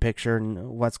fucking picture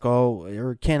and let's go.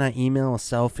 Or can I email a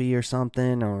selfie or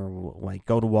something, or like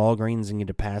go to Walgreens and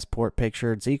get a passport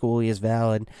picture? It's equally as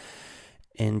valid,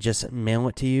 and just mail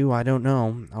it to you. I don't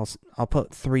know. I'll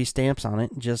put 3 stamps on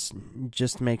it just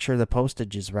to make sure the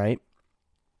postage is right.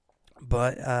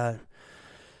 But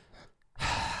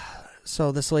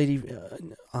so this lady,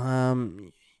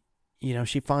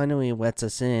 she finally lets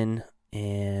us in,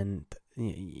 and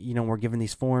we're given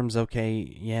these forms. Okay,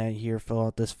 yeah, here, fill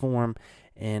out this form.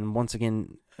 And once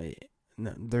again,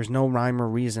 there's no rhyme or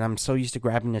reason. I'm so used to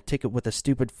grabbing a ticket with a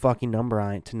stupid fucking number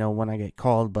on it to know when I get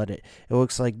called, but it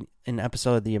looks like an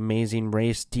episode of The Amazing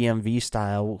Race, DMV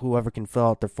style. Whoever can fill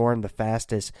out the form the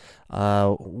fastest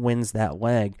wins that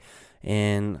leg.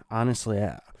 And honestly,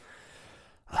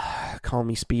 call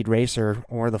me Speed Racer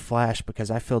or The Flash,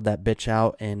 because I filled that bitch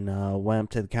out and went up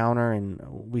to the counter, and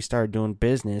we started doing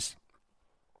business.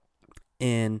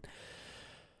 And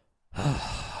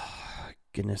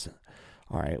goodness,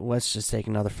 all right, let's just take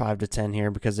another 5 to 10 here,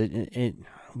 because it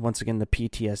once again, the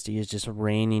PTSD is just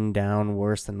raining down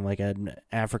worse than like an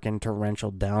African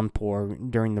torrential downpour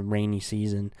during the rainy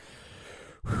season.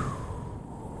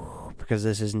 Because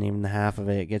this isn't even the half of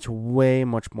it. It gets way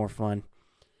much more fun.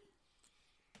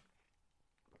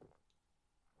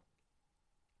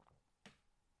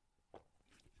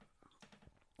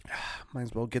 Might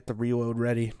as well get the reload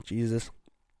ready. Jesus.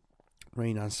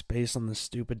 Rain on space on this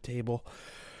stupid table.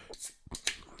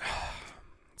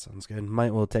 Sounds good.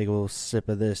 Might well take a little sip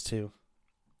of this too.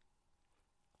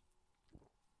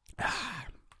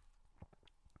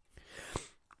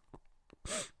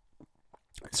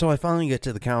 So I finally get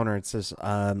to the counter. It says,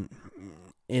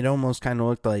 it almost kind of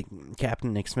looked like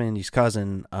Captain Xfindy's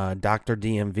cousin, Dr.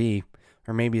 DMV,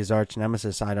 or maybe his arch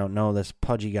nemesis, I don't know, this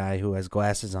pudgy guy who has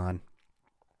glasses on.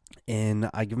 And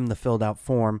I give him the filled out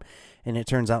form, and it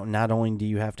turns out not only do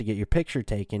you have to get your picture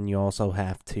taken, you also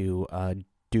have to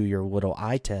do your little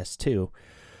eye test too,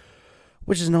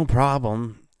 which is no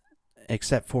problem,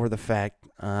 except for the fact,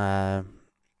 but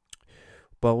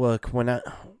look,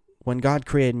 when God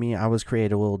created me, I was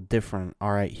created a little different.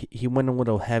 All right, he went a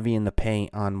little heavy in the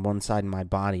paint on one side of my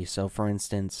body. So, for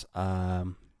instance,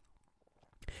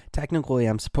 technically,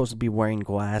 I'm supposed to be wearing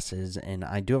glasses, and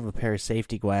I do have a pair of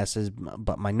safety glasses,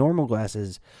 but my normal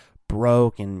glasses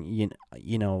broke, and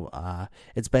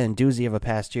it's been a doozy of a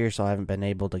past year, so I haven't been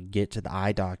able to get to the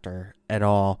eye doctor at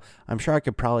all. I'm sure I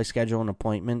could probably schedule an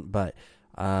appointment, but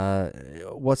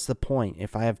what's the point?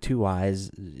 If I have two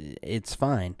eyes, it's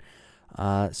fine.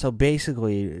 So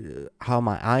basically, how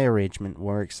my eye arrangement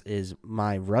works is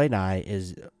my right eye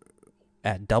is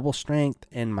at double strength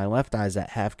and my left eye is at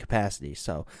half capacity.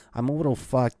 So I'm a little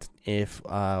fucked if,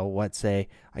 let's say,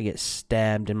 I get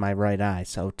stabbed in my right eye.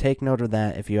 So take note of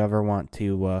that if you ever want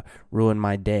to ruin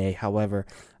my day. However,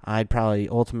 I'd probably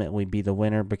ultimately be the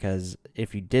winner, because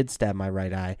if you did stab my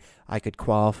right eye, I could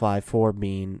qualify for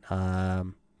being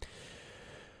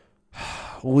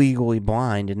legally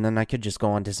blind, and then I could just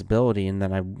go on disability, and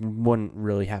then I wouldn't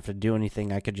really have to do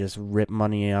anything. I could just rip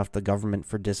money off the government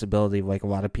for disability, like a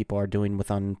lot of people are doing with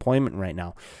unemployment right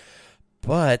now.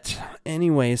 But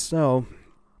anyway, so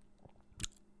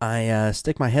I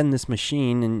stick my head in this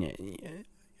machine, and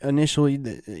initially,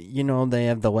 they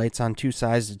have the lights on two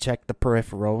sides to check the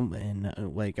peripheral, and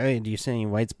like, hey, do you see any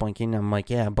lights blinking? I'm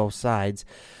like, yeah, both sides.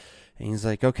 And he's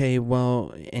like, okay,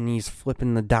 well, and he's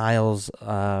flipping the dials,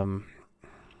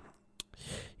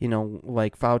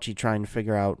 like Fauci trying to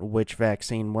figure out which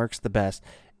vaccine works the best.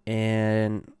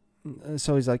 And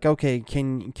so he's like, okay,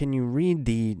 can you read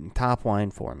the top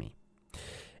line for me?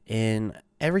 And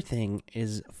everything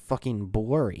is fucking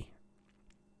blurry,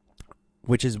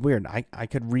 which is weird. I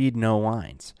could read no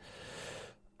lines.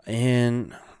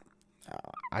 And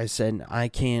I said, I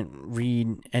can't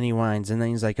read any lines. And then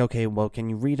he's like, okay, well, can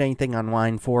you read anything on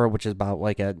line 4, which is about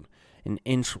like an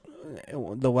inch?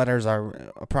 The letters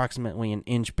are approximately an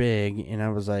inch big. And I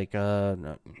was like,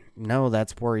 no,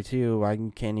 that's blurry too. I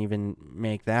can't even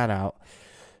make that out.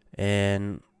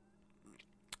 And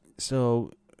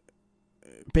so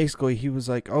basically he was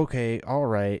like, okay, all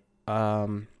right.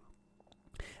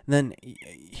 Then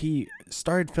he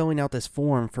started filling out this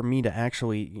form for me to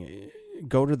actually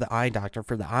go to the eye doctor,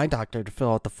 for the eye doctor to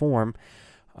fill out the form.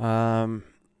 And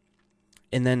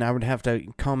then I would have to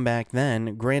come back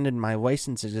then. Granted, my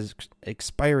license is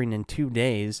expiring in 2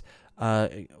 days.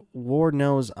 Lord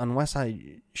knows, unless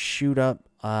I shoot up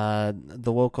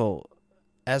the local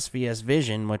SVS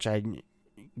Vision, which I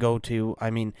go to,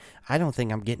 I mean, I don't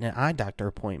think I'm getting an eye doctor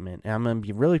appointment. And I'm going to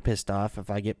be really pissed off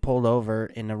if I get pulled over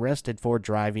and arrested for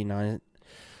driving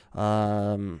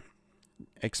on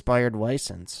expired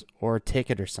license or a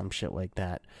ticket or some shit like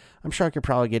that. I'm sure I could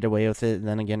probably get away with it. And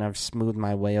then again, I've smoothed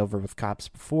my way over with cops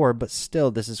before, but still,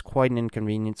 this is quite an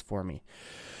inconvenience for me.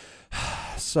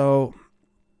 So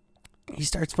he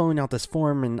starts filling out this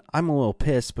form, and I'm a little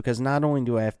pissed because not only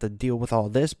do I have to deal with all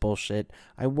this bullshit,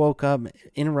 I woke up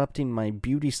interrupting my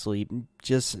beauty sleep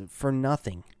just for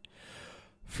nothing.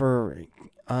 For,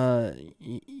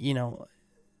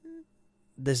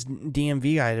 this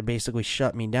DMV guy to basically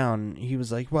shut me down. He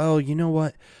was like, well, you know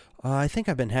what? I think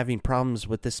I've been having problems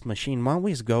with this machine. Why don't we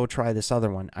just go try this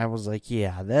other one? I was like,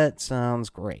 yeah, that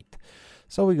sounds great.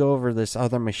 So we go over this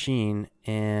other machine,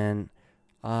 and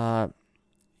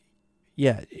he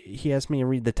asked me to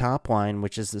read the top line,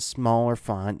 which is the smaller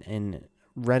font, and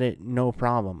read it no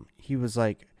problem. He was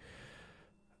like,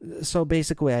 so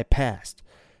basically I passed.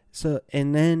 So,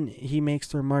 and then he makes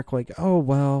the remark like, oh,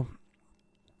 well,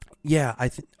 yeah,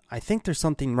 I think there's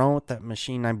something wrong with that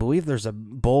machine. I believe there's a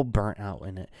bulb burnt out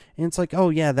in it. And it's like,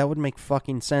 oh yeah, that would make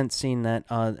fucking sense, seeing that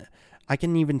I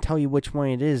can even tell you which one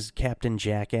it is, Captain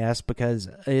Jackass, because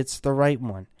it's the right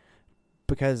one.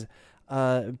 Because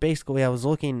basically I was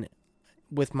looking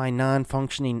with my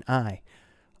non-functioning eye.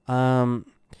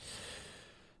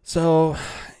 So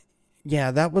yeah,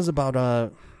 that was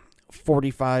about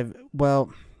 45,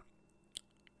 well,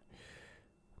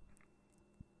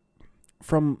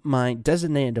 from my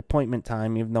designated appointment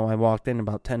time, even though I walked in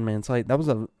about 10 minutes late, that was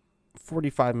a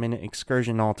 45-minute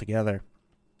excursion altogether,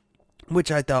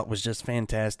 which I thought was just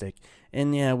fantastic.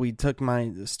 And yeah, we took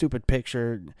my stupid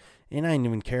picture, and I didn't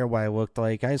even care what I looked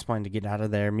like. I just wanted to get out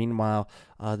of there. Meanwhile,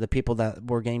 the people that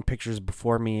were getting pictures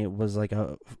before me, it was like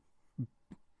a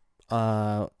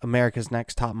America's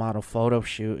Next Top Model photo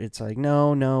shoot. It's like,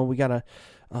 no, we gotta,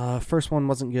 first one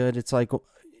wasn't good. It's like,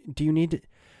 do you need to...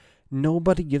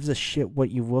 Nobody gives a shit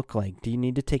what you look like. Do you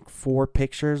need to take 4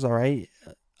 pictures? All right.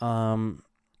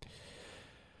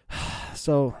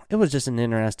 So it was just an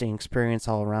interesting experience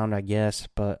all around, I guess.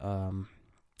 But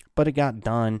but it got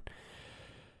done.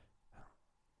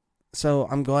 So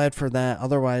I'm glad for that.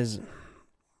 Otherwise,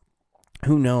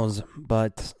 who knows?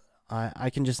 But I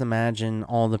can just imagine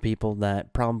all the people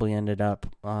that probably ended up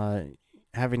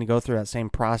having to go through that same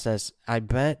process. I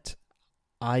bet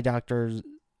eye doctors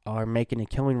are making a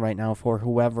killing right now for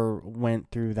whoever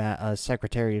went through that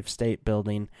Secretary of State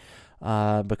building,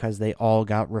 because they all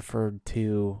got referred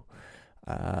to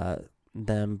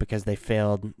them because they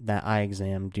failed that eye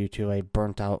exam due to a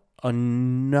burnt out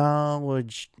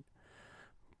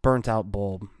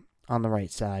bulb on the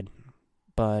right side.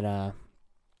 But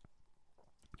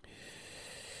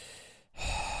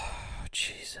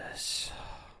Jesus,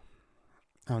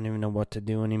 I don't even know what to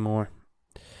do anymore.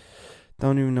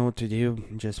 Don't even know what to do.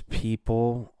 Just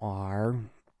people are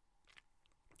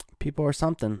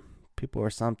something. People are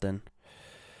something.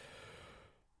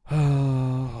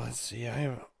 Oh, let's see.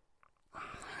 I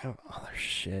have other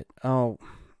shit. Oh,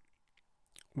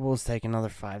 we'll just take another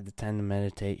 5 to 10 to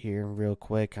meditate here real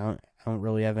quick. I don't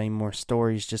really have any more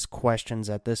stories, just questions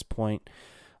at this point.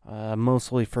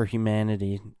 Mostly for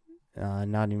humanity,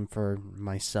 not even for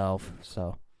myself.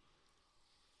 So.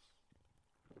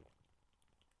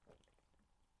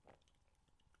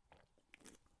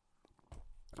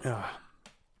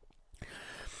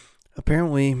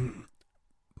 Apparently,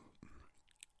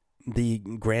 the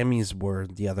Grammys were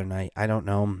the other night. I don't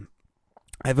know.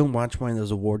 I haven't watched one of those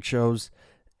award shows.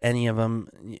 Any of them,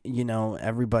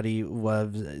 everybody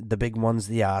loves the big ones,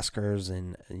 the Oscars,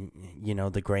 and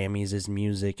the Grammys is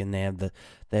music, and they have the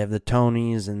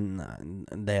Tonys, and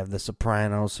they have the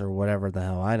Sopranos or whatever the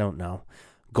hell. I don't know.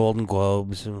 Golden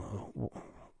Globes.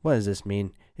 What does this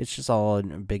mean? It's just all a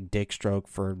big dick stroke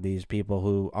for these people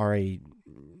who already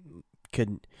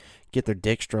could get their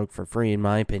dick stroked for free, in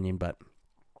my opinion. But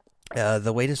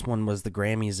the latest one was the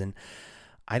Grammys, and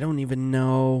I don't even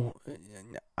know.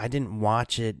 I didn't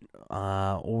watch it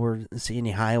or see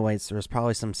any highlights. There was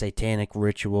probably some satanic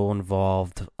ritual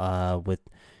involved with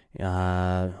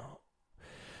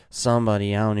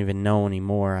somebody I don't even know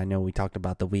anymore. I know we talked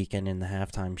about The Weeknd in the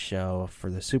halftime show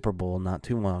for the Super Bowl not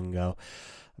too long ago.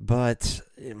 But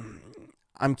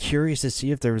I'm curious to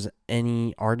see if there was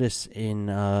any artists in.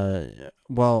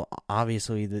 Well,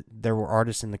 obviously there were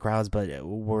artists in the crowds, but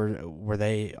were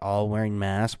they all wearing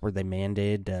masks? Were they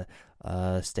mandated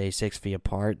to stay 6 feet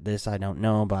apart? This I don't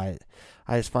know, but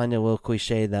I just find it a little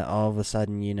cliche that all of a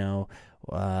sudden,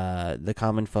 the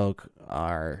common folk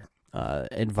are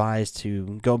advised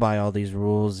to go by all these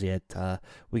rules. Yet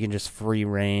we can just free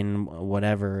reign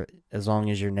whatever as long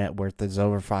as your net worth is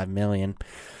over $5 million.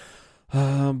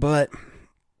 But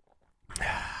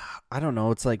I don't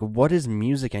know. It's like, what is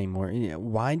music anymore?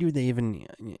 Why do they even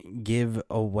give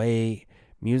away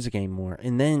music anymore?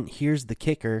 And then here's the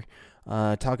kicker.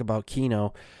 Talk about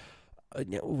Keno.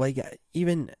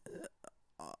 Even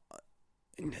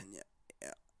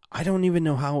I don't even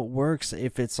know how it works.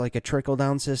 If it's like a trickle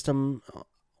down system,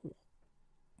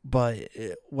 but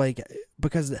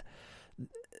because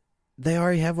they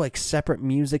already have separate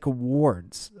music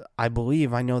awards. I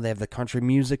believe. I know they have the Country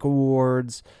Music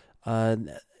Awards.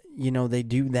 They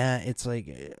do that. It's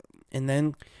like, and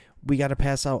then we got to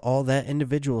pass out all that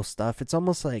individual stuff. It's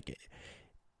almost like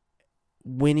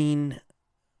winning.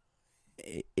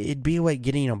 It'd be like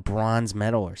getting a bronze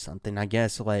medal or something, I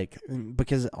guess.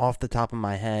 Because off the top of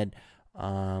my head,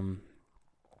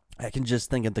 I can just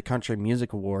think of the Country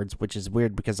Music Awards, which is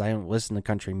weird because I don't listen to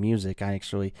country music. I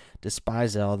actually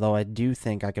despise it, although I do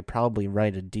think I could probably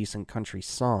write a decent country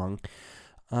song.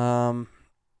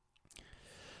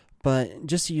 But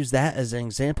just to use that as an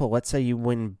example, let's say you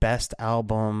win Best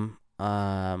Album,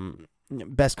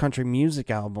 Best Country Music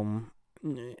Album,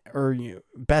 or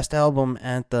Best Album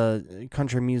at the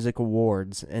Country Music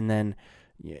Awards, and then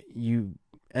you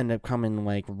end up coming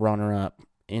runner-up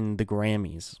in the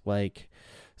Grammys.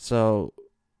 So,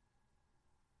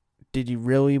 did you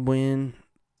really win?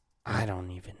 I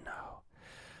don't even know.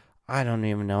 I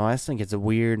just think it's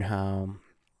weird how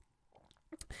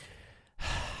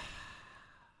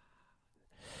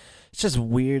it's just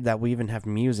weird that we even have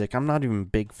music. I'm not even a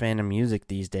big fan of music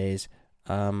these days.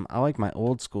 I like my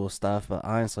old school stuff, but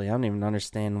honestly, I don't even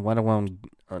understand, let alone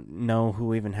know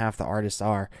who even half the artists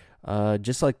are.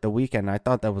 Just like The Weeknd, I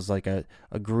thought that was a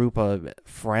group of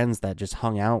friends that just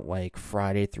hung out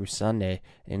Friday through Sunday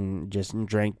and just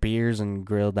drank beers and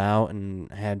grilled out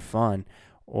and had fun.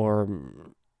 Or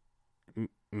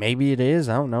maybe it is,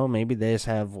 I don't know, maybe they just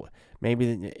have,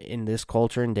 maybe in this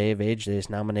culture and day of age, they just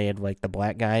nominated the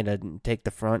black guy to take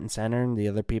the front and center, and the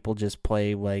other people just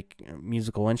play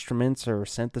musical instruments or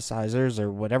synthesizers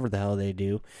or whatever the hell they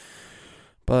do.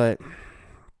 But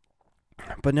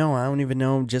But no, I don't even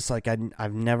know. Just like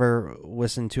I've never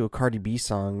listened to a Cardi B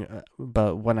song,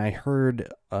 but when I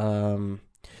heard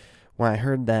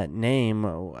that name,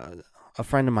 a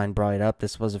friend of mine brought it up.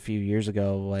 This was a few years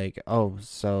ago. Like, oh,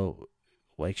 so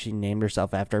like she named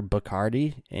herself after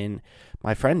Bacardi, and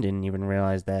my friend didn't even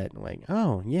realize that. Like,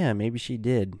 oh yeah, maybe she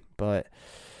did. But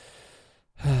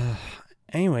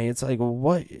anyway, it's like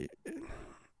what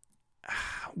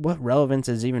relevance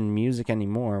is even music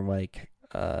anymore? Like,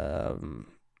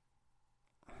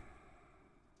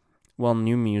 well,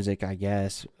 new music, I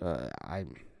guess. I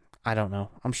don't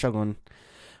know. I'm struggling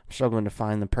to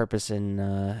find the purpose in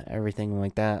everything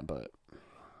like that. But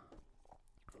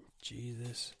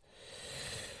Jesus.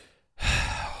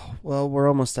 Well, we're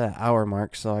almost at hour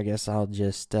mark, so I guess I'll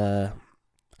just. I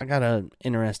got an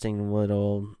interesting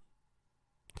little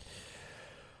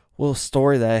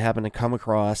story that I happened to come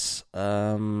across.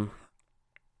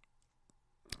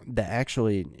 That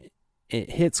actually it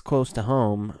hits close to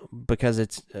home because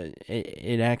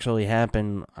it actually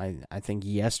happened I think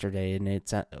yesterday, and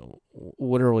it's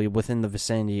literally within the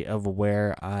vicinity of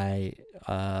where I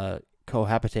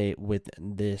cohabitate with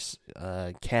this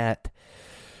cat.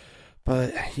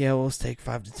 But yeah, let's take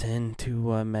 5 to 10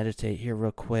 to meditate here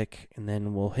real quick, and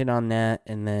then we'll hit on that,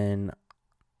 and then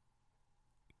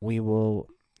we will.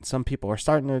 Some people are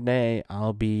starting their day.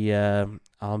 I'll be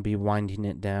winding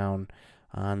it down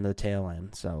on the tail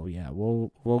end. So yeah,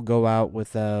 we'll go out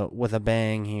with a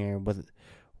bang here,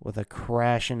 with a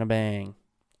crash and a bang.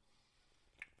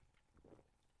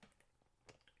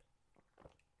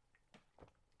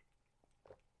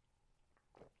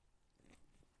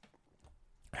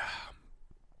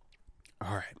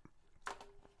 All right.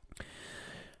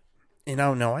 And I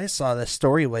don't know. I saw this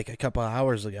story like a couple of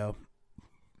hours ago.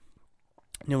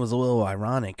 And it was a little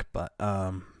ironic, but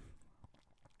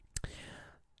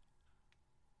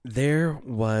there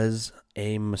was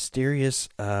a mysterious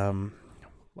well,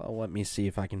 let me see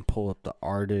if I can pull up the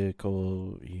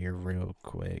article here real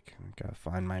quick. I gotta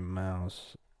find my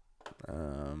mouse.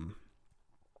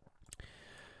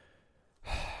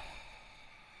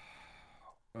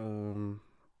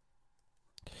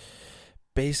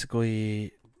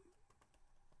 Basically,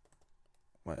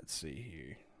 let's see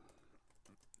here.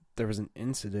 There was an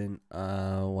incident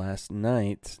last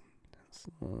night.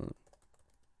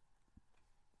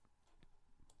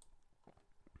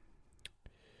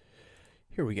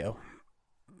 Here we go.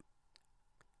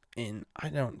 And I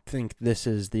don't think this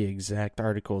is the exact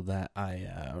article that I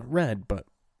read, but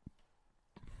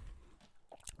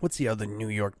what's the other New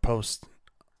York Post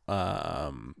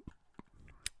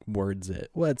words it?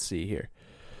 Let's see here.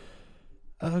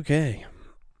 Okay.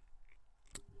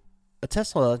 A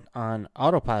Tesla on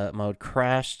autopilot mode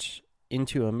crashed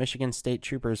into a Michigan State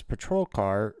Trooper's patrol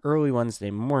car early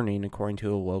Wednesday morning, according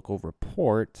to a local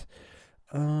report.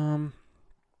 The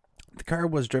car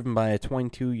was driven by a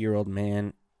 22-year-old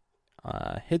man.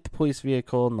 Hit the police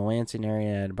vehicle in the Lansing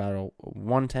area at about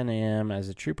 1:10 a.m. as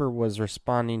a trooper was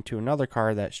responding to another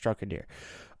car that struck a deer.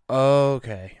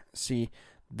 Okay, see,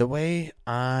 the way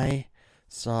I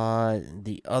saw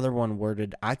the other one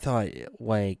worded, I thought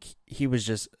like he was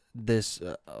just this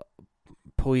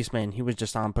policeman. He was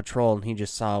just on patrol and he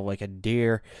just saw like a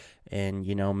deer, and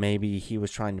maybe he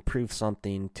was trying to prove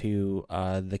something to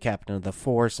the captain of the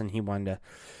force, and he wanted to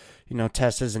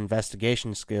test his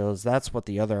investigation skills. That's what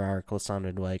the other article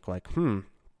sounded like. Like,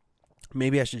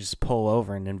 maybe I should just pull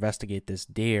over and investigate this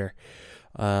deer.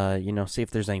 See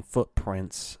if there's any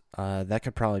footprints. That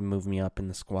could probably move me up in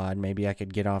the squad. Maybe I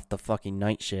could get off the fucking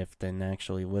night shift and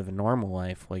actually live a normal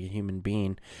life like a human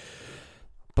being.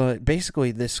 But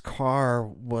basically, this car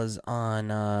was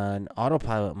on an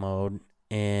autopilot mode,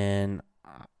 and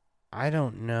I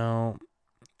don't know.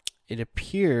 It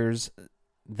appears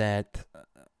that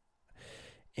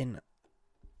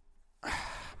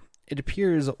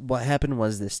what happened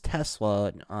was this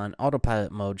Tesla on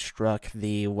autopilot mode struck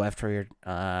the left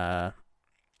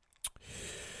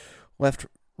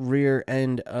rear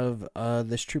end of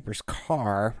this trooper's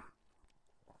car,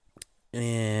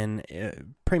 and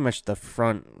pretty much the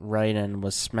front right end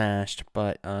was smashed.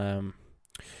 But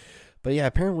yeah,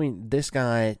 apparently this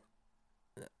guy,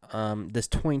 this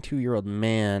 22-year-old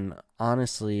man,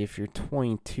 honestly, if you're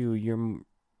 22, you're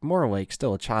more like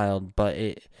still a child, but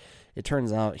it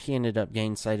turns out he ended up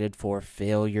getting cited for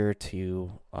failure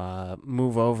to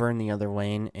move over in the other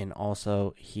lane, and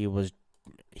also he was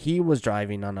he was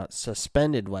driving on a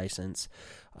suspended license.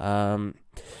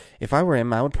 If I were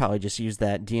him, I would probably just use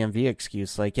that DMV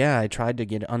excuse. Like, yeah, I tried to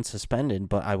get unsuspended,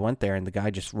 but I went there and the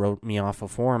guy just wrote me off a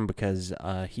form because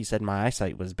he said my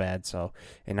eyesight was bad. So,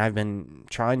 and I've been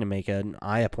trying to make an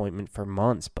eye appointment for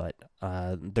months, but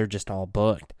they're just all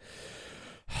booked.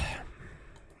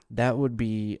 That would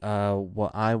be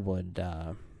what I would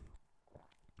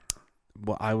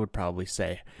probably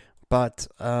say. But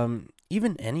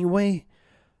even anyway,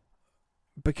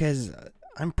 because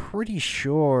I'm pretty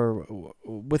sure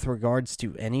with regards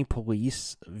to any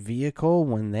police vehicle,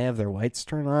 when they have their lights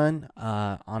turned on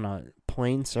a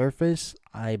plain surface,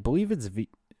 I believe it's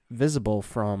visible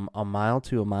from a mile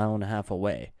to a mile and a half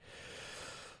away.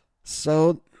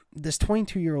 So this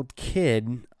 22-year-old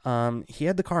kid, he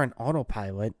had the car on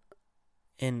autopilot,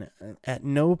 and at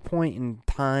no point in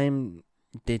time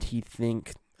did he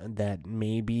think that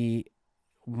maybe,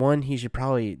 one, he should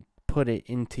probably put it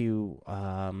into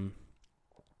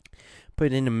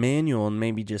manual and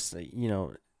maybe just,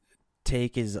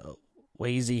 take his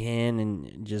lazy hand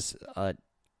and just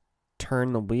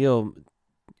turn the wheel,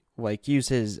 like use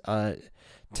his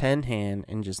 10 hand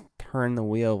and just turn the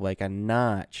wheel like a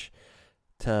notch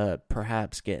to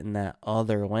perhaps get in that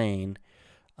other lane.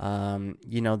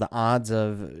 The odds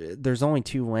of, there's only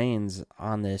 2 lanes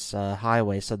on this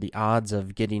highway, so the odds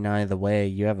of getting out of the way,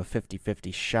 you have a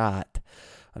 50-50 shot.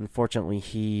 Unfortunately,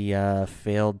 he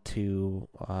failed to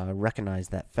recognize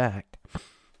that fact.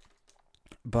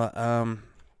 But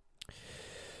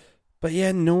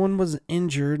yeah, no one was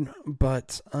injured.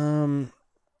 But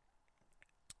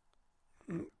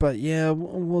yeah,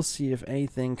 we'll see if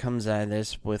anything comes out of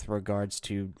this with regards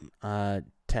to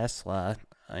Tesla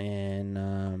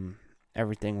and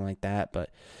everything like that. But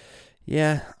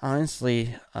yeah,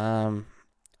 honestly, I'm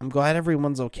glad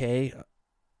everyone's okay.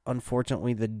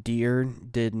 Unfortunately, the deer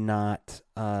did not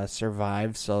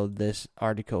survive, so this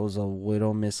article is a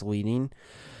little misleading.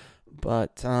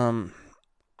 But other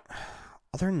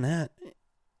than that,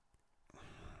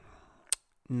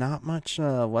 not much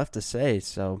left to say.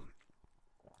 So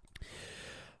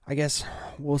I guess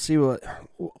we'll see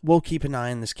we'll keep an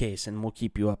eye on this case, and we'll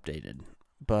keep you updated.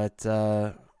 But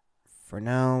for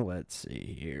now, let's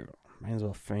see here. Might as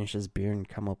well finish this beer and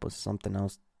come up with something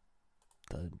else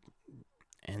to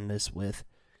end this with.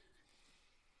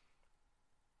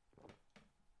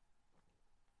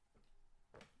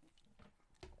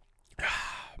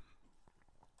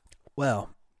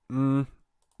 Well, trying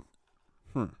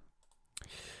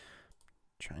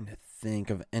to think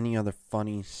of any other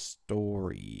funny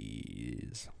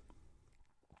stories.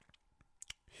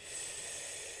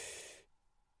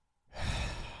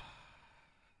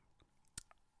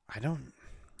 I don't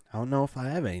know if I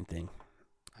have anything.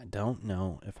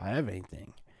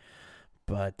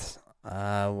 But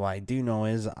what I do know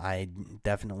is I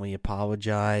definitely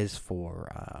apologize for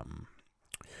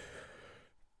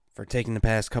taking the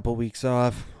past couple weeks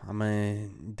off. I'm going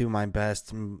to do my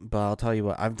best, but I'll tell you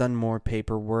what, I've done more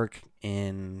paperwork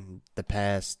in the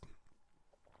past,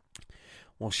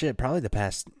 probably the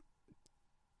past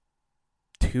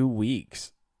 2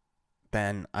 weeks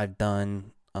than I've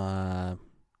done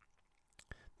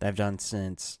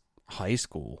since high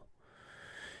school.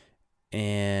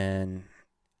 And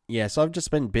yeah, so I've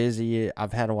just been busy.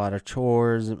 I've had a lot of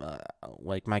chores.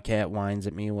 Like, my cat whines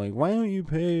at me, like, why don't you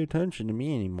pay attention to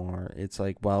me anymore? It's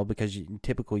like, well, because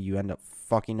typically you end up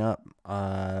fucking up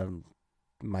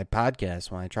my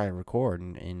podcast when I try to record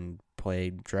and play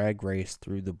Drag Race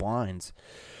through the blinds.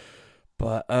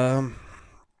 But no,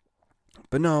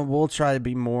 we'll try to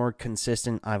be more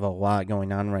consistent. I have a lot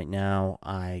going on right now.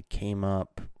 I came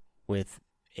up with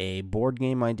a board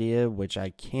game idea, which I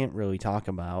can't really talk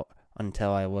about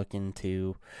until I look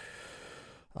into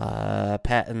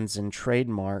patents and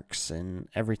trademarks and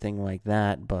everything like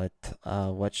that. But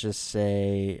let's just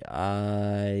say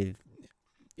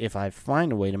if I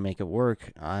find a way to make it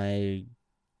work, I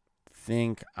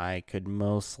think I could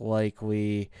most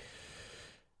likely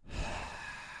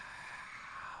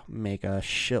make a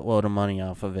shitload of money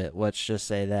off of it. Let's just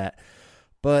say that.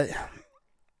 But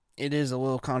it is a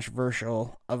little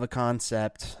controversial of a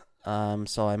concept.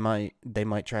 So they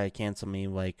might try to cancel me,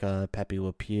 like Pepe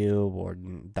Le Pew or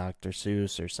Dr.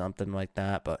 Seuss or something like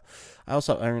that. But I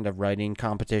also entered a writing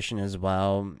competition as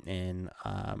well, and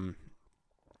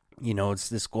it's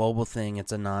this global thing.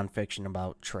 It's a nonfiction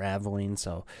about traveling,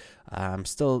 so I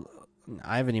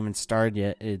haven't even started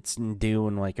yet. It's due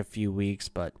in like a few weeks,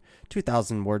 but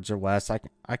 2,000 words or less, I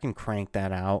can crank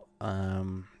that out.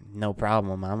 No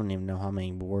problem. I don't even know how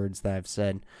many words that I've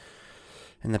said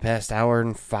in the past hour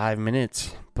and 5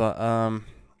 minutes. But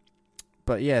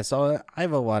But yeah, so I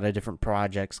have a lot of different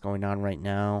projects going on right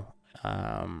now.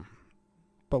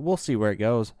 But we'll see where it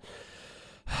goes.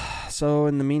 So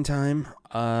in the meantime,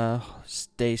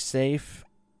 stay safe,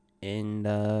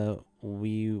 and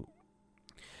we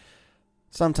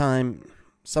sometime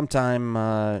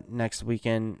next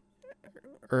weekend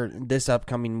or this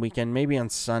upcoming weekend, maybe on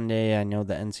Sunday. I know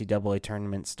the NCAA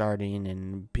tournament starting,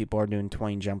 and people are doing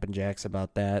 20 jumping jacks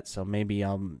about that. So maybe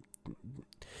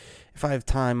if I have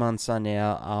time on Sunday,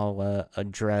 I'll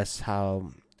address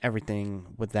how everything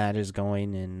with that is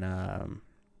going, and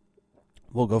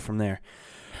we'll go from there.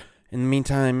 In the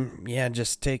meantime, yeah,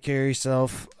 just take care of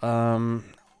yourself.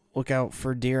 Look out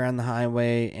for deer on the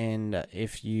highway, and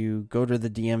if you go to the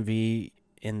DMV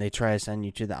and they try to send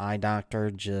you to the eye doctor,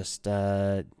 just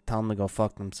tell them to go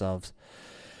fuck themselves.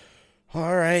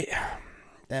 All right,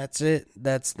 that's it.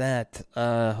 That's that.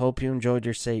 Hope you enjoyed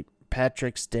your St.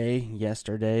 Patrick's Day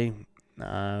yesterday.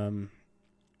 And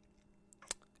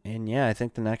yeah, I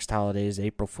think the next holiday is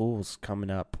April Fool's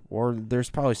coming up, or there's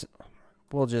probably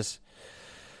we'll just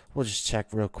check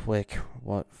real quick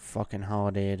what fucking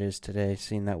holiday it is today,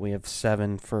 seeing that we have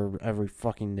 7 for every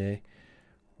fucking day.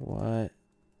 What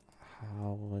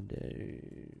holiday?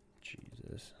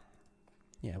 Jesus.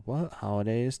 Yeah, what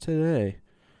holiday is today?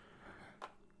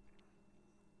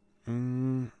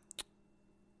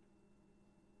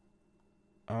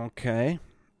 Okay.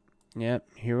 Yep,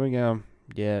 here we go.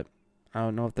 Yep. I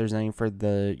don't know if there's any for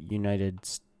the United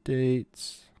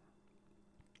States.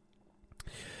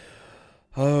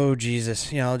 Oh,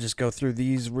 Jesus. Yeah, I'll just go through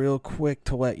these real quick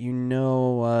to let you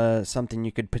know something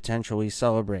you could potentially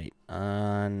celebrate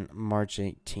on March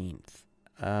 18th.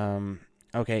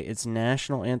 Okay, it's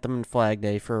National Anthem and Flag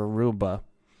Day for Aruba.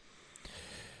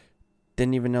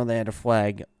 Didn't even know they had a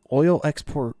flag. Oil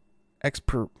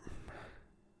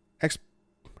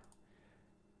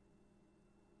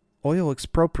Oil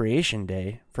Expropriation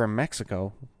Day for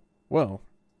Mexico. Whoa.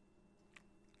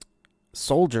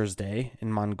 Soldiers' Day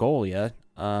in Mongolia.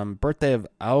 Birthday of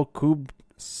Al-Qub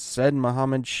Said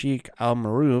Mohammed Sheikh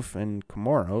Al-Maruf in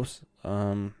Comoros.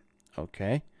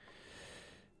 Okay.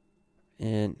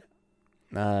 And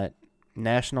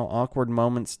National Awkward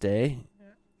Moments Day.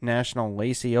 National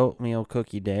Lacy Oatmeal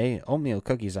Cookie Day. Oatmeal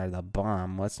cookies are the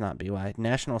bomb. Let's not be lied.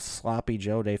 National Sloppy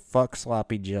Joe Day. Fuck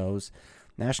Sloppy Joes.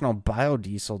 National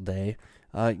Biodiesel Day.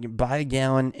 You buy a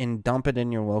gallon and dump it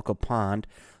in your local pond.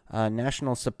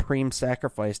 National Supreme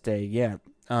Sacrifice Day. Yeah.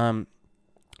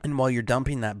 And while you're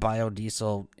dumping that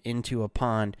biodiesel into a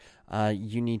pond,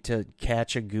 you need to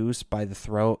catch a goose by the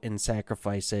throat and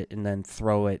sacrifice it, and then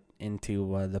throw it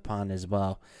into the pond as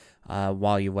well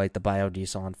while you light the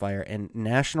biodiesel on fire. And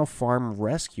National Farm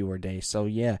Rescuer Day. So,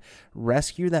 yeah,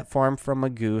 rescue that farm from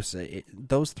a goose.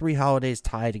 Those 3 holidays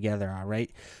tie together, all right?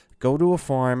 Go to a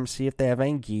farm, see if they have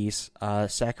any geese,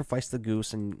 sacrifice the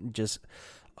goose, and just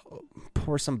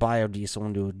pour some biodiesel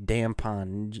into a damn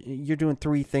pond. You're doing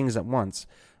 3 things at once.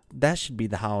 That should be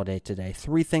the holiday today.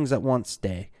 3 things at once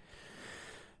day.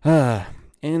 And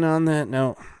on that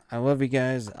note, I love you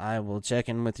guys. I will check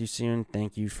in with you soon.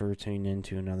 Thank you for tuning in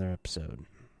to another episode.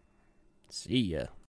 See ya.